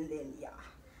 and then yeah,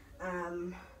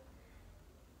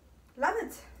 love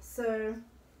it. So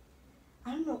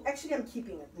I don't know, actually I'm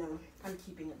keeping it. No, I'm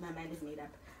keeping it. My mind is made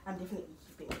up. I'm definitely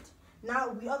keeping it. Now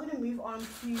we are going to move on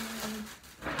to,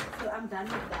 so I'm done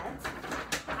with that.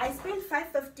 I spent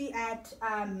 $550 at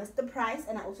Mr. Price,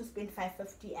 and I also spent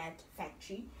 $550 at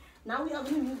Factory. Now we are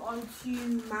going to move on to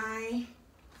my,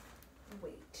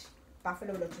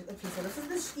 Buffalo Lotus. Okay, so this is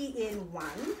the Shein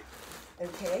one.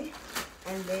 Okay,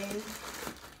 and then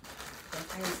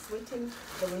I am sweating,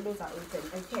 the windows are open.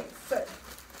 Okay, so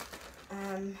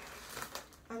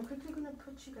I'm quickly going to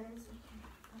put you guys,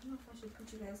 I don't know if I should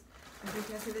put you guys over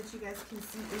here so that you guys can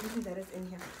see everything that is in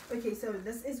here. Okay, so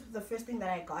this is the first thing that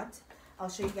I got. I'll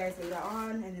show you guys later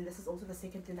on, and then this is also the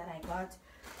second thing that I got.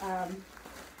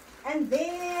 And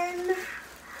then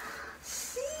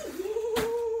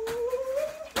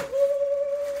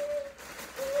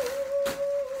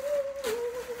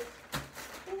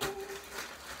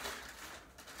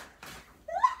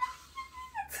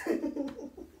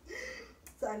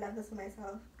so I love this for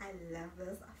myself. I love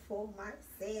this for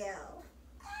myself.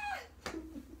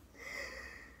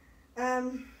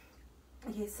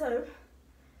 Okay, so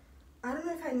I don't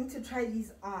know if I need to try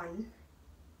these on.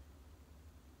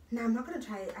 No, I'm not gonna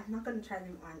try it. I'm not gonna try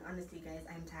them on. Honestly, guys,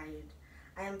 I'm tired.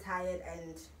 I am tired,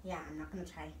 and yeah, I'm not gonna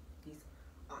try these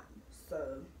on.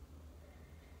 So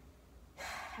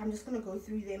I'm just gonna go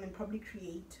through them and probably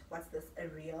create, what's this, a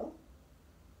reel.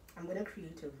 I'm gonna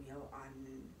create a reel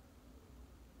on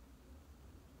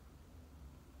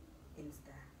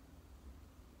Insta.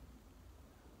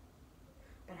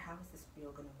 But how is this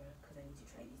reel gonna work? Because I need to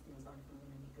try these things on if I'm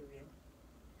gonna make a reel.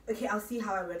 Okay, I'll see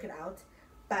how I work it out.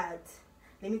 But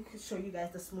let me show you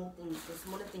guys the small things, the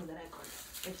smaller things that I got.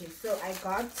 Okay, so I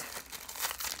got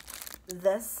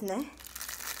this, ne?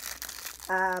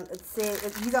 It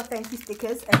says, these are thank you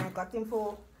stickers, and I got them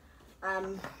for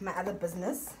my other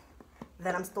business.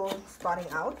 that I'm still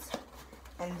starting out.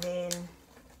 And then,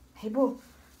 hey bro,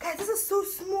 guys, this is so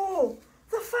small.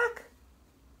 The fuck?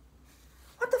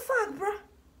 What the fuck, bruh?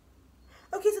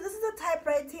 Okay, so this is a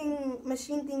typewriting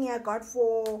machine thingy I got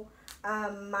for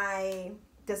my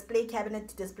display cabinet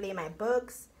to display my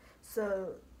books.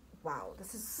 So, wow,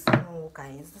 this is small,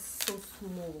 guys. This is so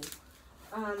small.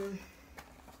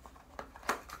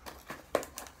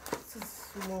 This is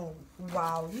small.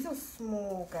 Wow, these are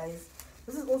small, guys.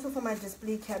 This is also for my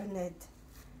display cabinet.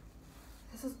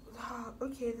 This is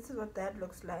okay. This is what that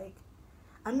looks like.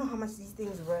 I don't know how much these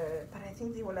things were, but I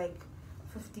think they were like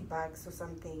 $50 or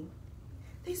something.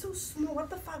 They're so small. What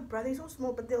the fuck, bro? They're so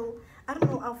small, but they'll, I don't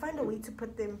know, I'll find a way to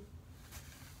put them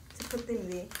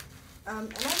there. Am I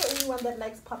the only one that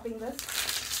likes popping this?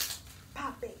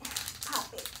 Pop it,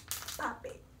 pop it, pop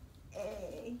it.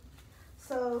 Hey.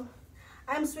 So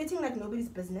I'm sweating like nobody's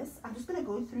business. I'm just gonna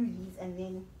go through these and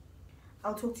then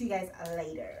I'll talk to you guys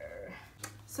later.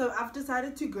 So I've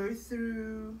decided to go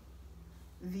through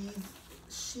these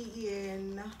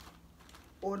Shein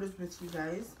orders with you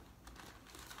guys.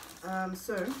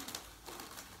 So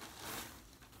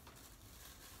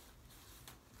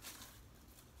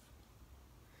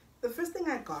the first thing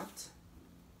I got,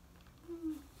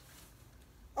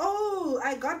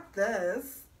 I got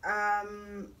this.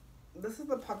 This is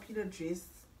the popular dress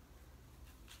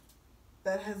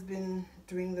that has been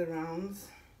doing the rounds.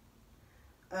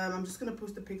 I'm just gonna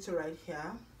post a picture right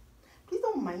here. Please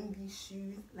don't mind these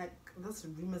shoes. Like, this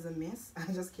room is a mess. I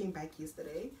just came back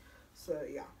yesterday, so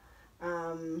yeah.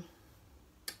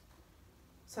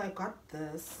 So I got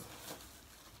this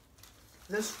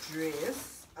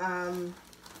dress.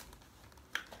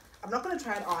 I'm not gonna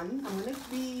try it on. I'm gonna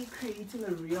be creating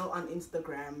a reel on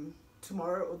Instagram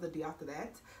tomorrow or the day after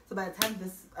that. So by the time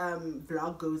this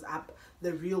vlog goes up,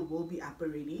 the reel will be up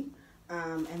already.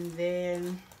 And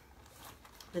then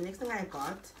the next thing I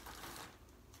got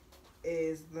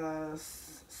is the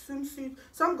swimsuit.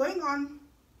 So I'm going on.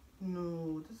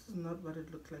 No, this is not what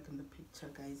it looked like in the picture,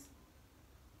 guys.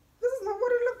 This is not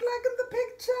what it looked like in the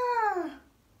picture.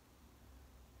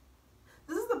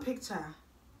 This is the picture.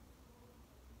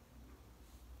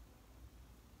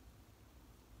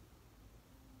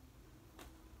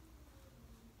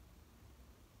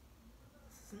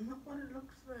 This is not what it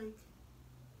looks like.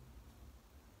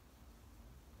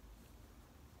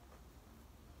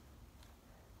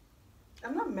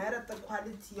 I'm not mad at the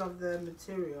quality of the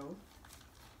material.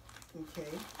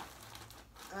 Okay.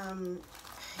 I don't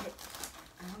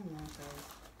know, guys.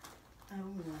 I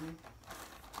don't know.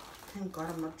 Thank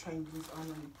God I'm not trying these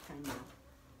on camera.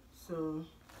 So,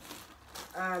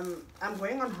 I'm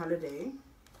going on holiday.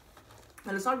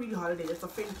 And it's not really holiday, it's a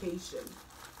friendcation.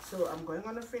 So I'm going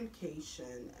on a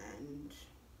friendcation and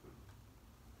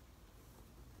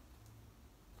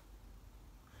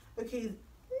okay,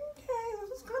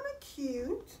 this is kind of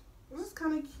cute. This is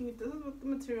kind of cute. This is what the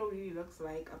material really looks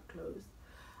like up close.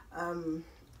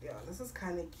 Yeah, this is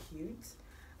kind of cute.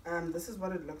 This is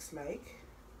what it looks like,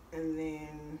 and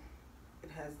then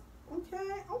it has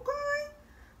okay,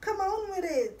 come on with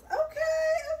it. Okay.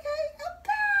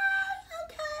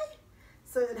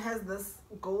 So it has this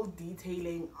gold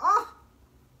detailing.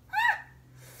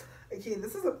 Okay,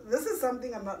 this is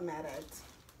something I'm not mad at.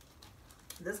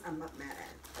 This I'm not mad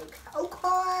at.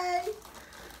 Okay.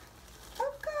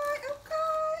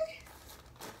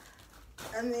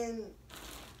 And then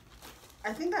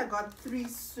I think I got 3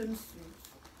 swimsuits.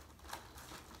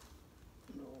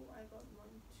 No, I got 1,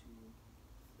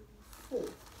 2, 3, 4,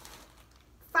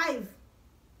 5.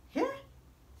 Here?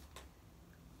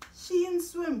 Shein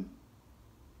swim.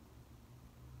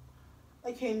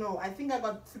 Okay, no, I think I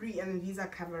got 3 and these are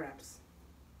cover-ups.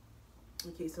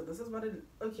 Okay, so this is what it,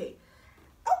 okay,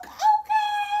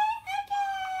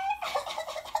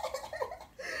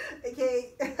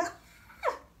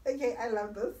 I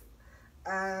love this.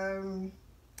 Okay,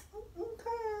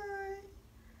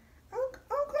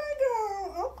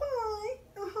 girl, okay,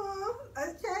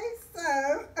 so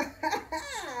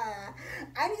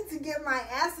I need to get my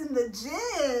ass in the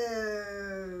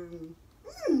gym.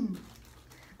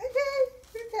 Okay,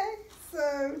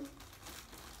 so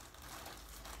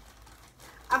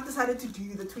I've decided to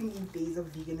do the 28 days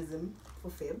of veganism for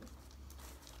Feb.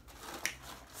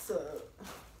 So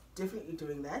definitely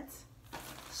doing that.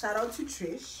 Shout out to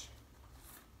Trish.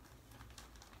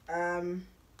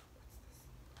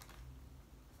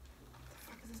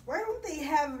 Why don't they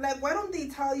have, like, why don't they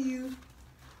tell you,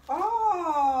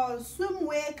 oh,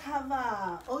 swimwear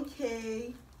cover,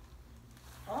 okay.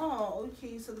 Oh,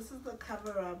 okay, so this is the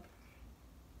cover up.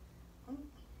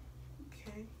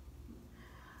 Okay.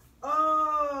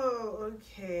 Oh,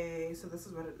 okay, so this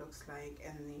is what it looks like,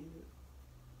 and then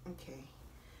okay,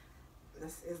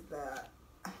 this is the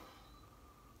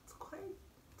it's quite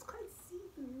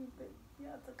see-through, but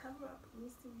yeah, it's a cover up. It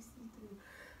needs to be see-through.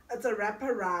 It's a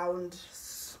wraparound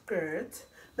skirt,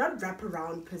 not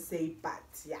wraparound per se, but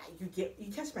yeah, you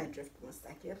catch my drift,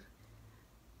 Mustakir.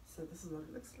 So this is what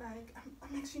it looks like.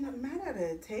 I'm actually not mad at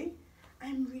it, hey?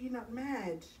 I'm really not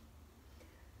mad.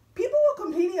 People were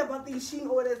complaining about these Shein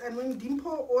orders, and when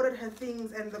Dimpo ordered her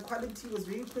things and the quality was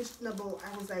very questionable,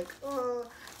 I was like, oh.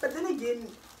 But then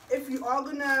again, if you are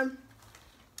gonna,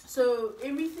 so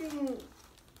everything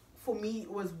for me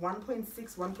was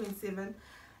 1.6, 1.7,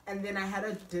 and then I had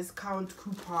a discount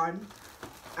coupon.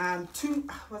 Two,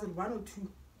 was it 1 or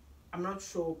 2? I'm not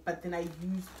sure, but then I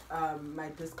used my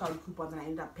discount coupon and I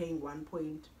ended up paying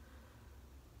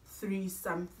 1.3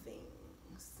 something.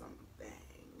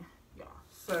 Yeah,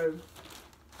 so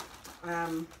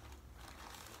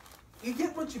you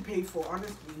get what you pay for,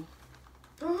 honestly.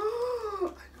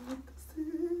 Oh,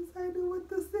 I know what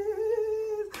this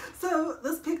is. So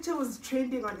this picture was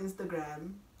trending on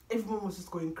Instagram. Everyone was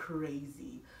just going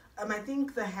crazy. I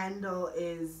think the handle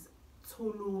is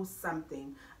Tolu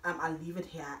something. I'll leave it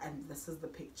here, and this is the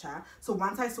picture. So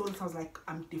once I saw this, I was like,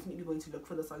 I'm definitely going to look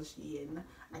for this on Shein.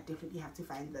 I definitely have to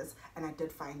find this, and I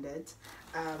did find it.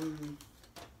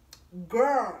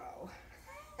 Girl,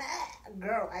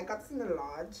 I got this in a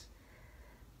large.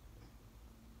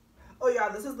 Oh yeah,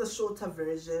 this is the shorter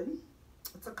version.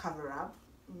 It's a cover up.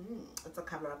 It's a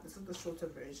cover up. This is the shorter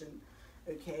version.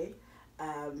 Okay.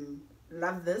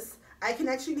 Love this. I can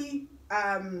actually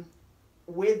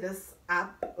wear this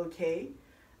up, okay,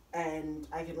 and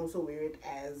I can also wear it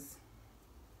as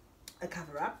a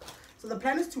cover up. So the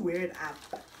plan is to wear it up,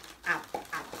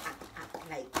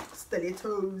 like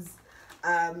stilettos,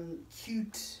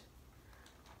 cute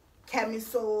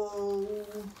camisole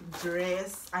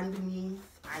dress underneath.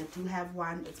 I do have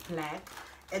one. It's black,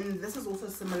 and this is also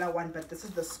a similar one, but this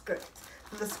is the skirt.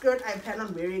 So the skirt, I plan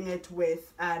on wearing it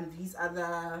with these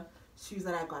other shoes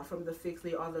that I got from the Fix.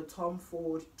 They are the Tom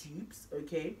Ford dupes,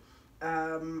 okay.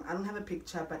 I don't have a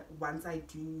picture, but once I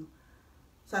do,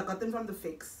 so I got them from the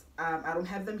Fix. I don't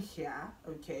have them here,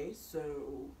 okay, so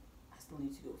I still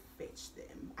need to go fetch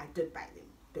them. I did buy them,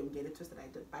 don't get it twisted, I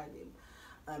did buy them.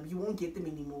 You won't get them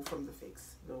anymore from the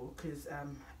Fix though, because I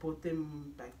bought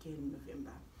them back in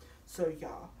November. So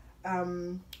yeah,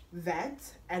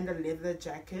 that and a leather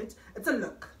jacket. It's a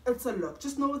look,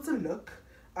 just know it's a look.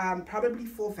 Probably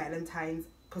for Valentine's,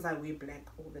 because I wear black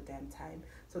all the damn time.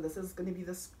 So this is going to be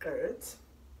the skirt.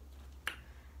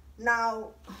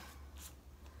 Now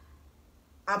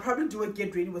I'll probably do a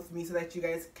get ready with me so that you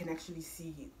guys can actually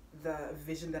see the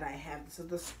vision that I have. This is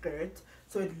the skirt,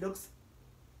 so it looks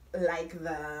like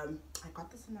I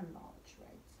got this in a large,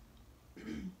 right?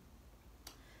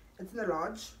 It's in a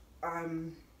large.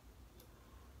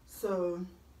 So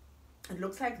it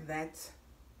looks like that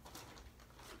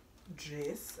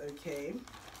dress, okay,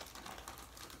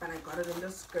 but I got it in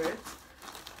the skirt.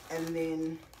 And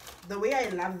then the way I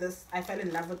love this, I fell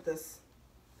in love with this.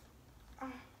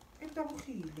 Guys,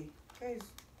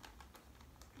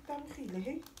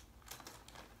 hey?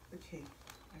 Okay,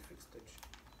 I fixed it.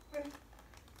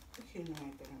 Okay, no,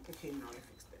 I didn't. Okay, now I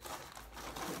fixed it.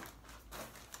 Okay.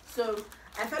 So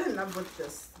I fell in love with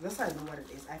this. This, I know what it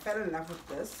is. I fell in love with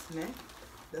this, ne?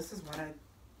 This is what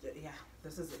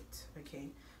this is it, okay.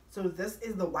 So this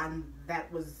is the one that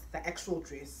was the actual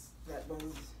dress that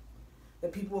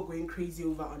people were going crazy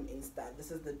over on Insta.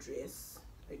 This is the dress,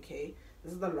 okay.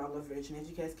 This is the longer version. As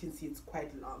you guys can see, it's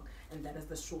quite long, and that is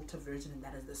the shorter version, and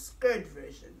that is the skirt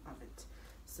version of it.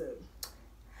 So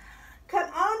come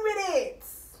on with it,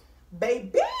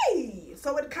 baby.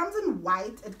 So it comes in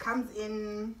white, it comes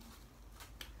in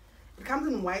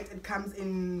white, it comes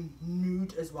in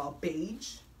nude as well,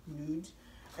 beige, nude,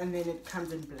 and then it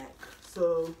comes in black.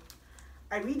 So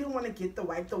I really don't want to get the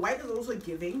white. The white is also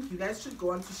giving. You guys should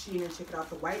go onto Shein and check it out.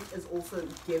 The white is also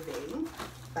giving,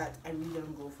 but I really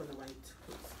don't go for the white.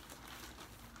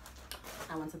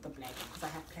 I wanted the black because I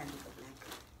have planned with the black.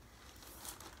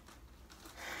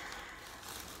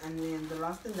 And then the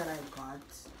last thing that I got,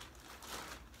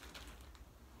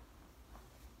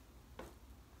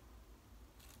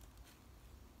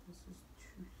 this is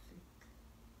too thick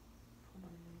for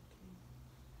my liking.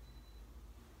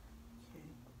 Okay,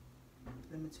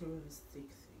 the material is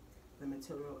thick. The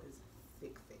material is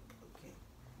thick. Okay,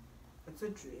 it's a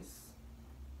dress.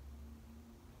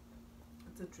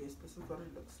 This is what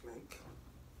it looks like.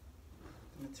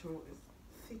 The material is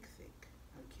thick.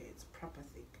 Okay, it's proper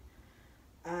thick.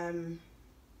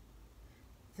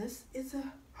 This is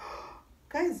a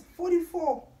guys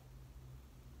 44.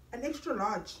 An extra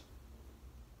large.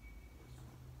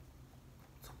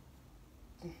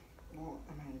 Well,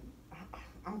 I mean,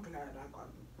 I'm glad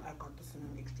I got this in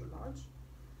an extra large.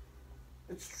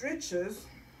 It stretches.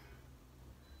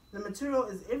 The material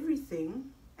is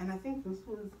everything, and I think this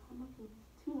was how much was it?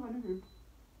 200.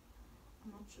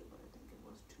 I'm not sure, but I think it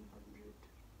was 200,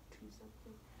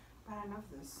 something. But I love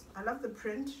this. I love the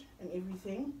print and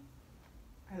everything.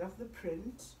 I love the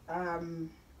print.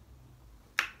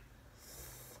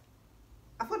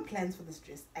 I've got plans for this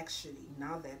dress actually.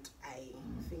 Now that I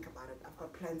think about it, I've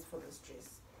got plans for this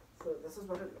dress. So this is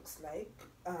what it looks like.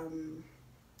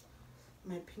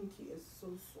 My pinky is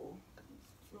so sore.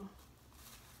 I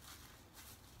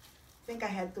think I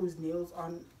had those nails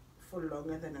on for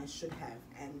longer than I should have,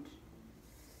 and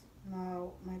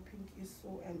now my pinky is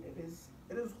sore, and it is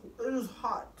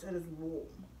hot. It is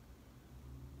warm.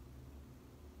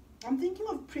 I'm thinking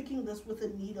of pricking this with a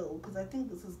needle because I think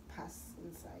this is pus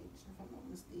inside, if I'm not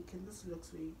mistaken. This looks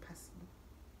very pussy.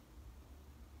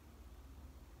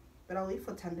 But I'll wait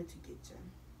for Tanda to get you,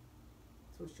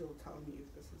 so she'll tell me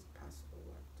if this is pus or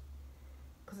what.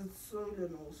 Because it's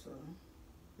swollen also,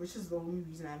 which is the only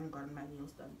reason I haven't gotten my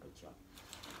nails done, but yeah.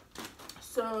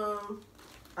 So,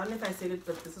 I don't know if I said it,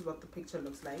 but this is what the picture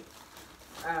looks like.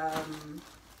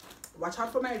 Watch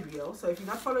out for my reel. So if you're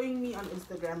not following me on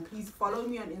Instagram, please follow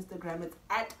me on Instagram. It's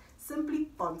at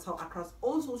SimplyPontsho across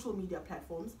all social media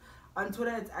platforms. On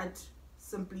Twitter, it's at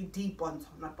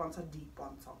SimplyPontsho, not Pontsho,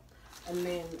 Pontsho. And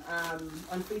then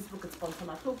on Facebook, it's Pontsho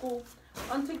Matoko.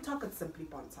 On TikTok, it's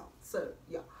SimplyPontsho. So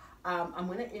yeah, I'm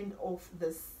gonna end off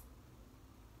this.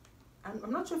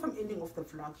 I'm not sure if I'm ending off the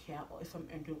vlog here or if I'm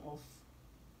ending off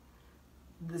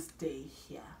this day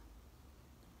here.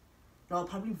 No, I'll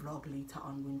probably vlog later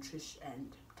on when Trish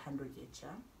and Tandra get here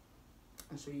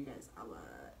and show you guys our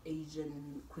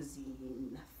Asian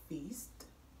cuisine feast.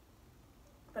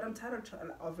 But I'm tired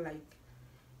of like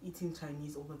eating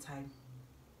Chinese all the time.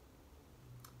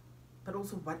 But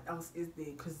also, what else is there?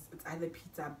 Because it's either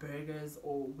pizza, burgers,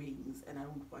 or wings, and I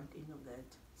don't want any of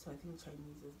that. So I think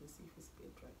Chinese is the safest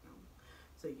bet right now.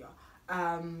 So yeah,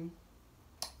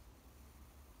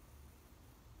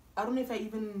 I don't know if I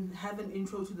even have an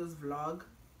intro to this vlog,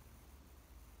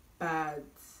 but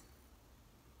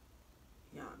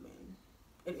yeah, man,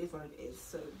 it is what it is.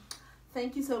 So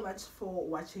thank you so much for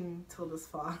watching till this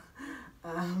far.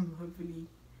 Hopefully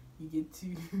you get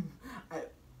to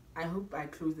I hope I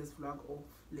close this vlog off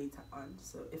later on.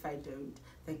 So if I don't,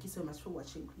 thank you so much for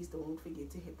watching. Please don't forget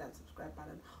to hit that subscribe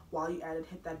button. While you're at it,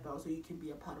 hit that bell so you can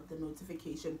be a part of the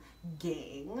notification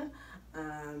gang.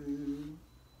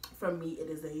 From me, it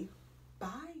is a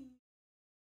bye.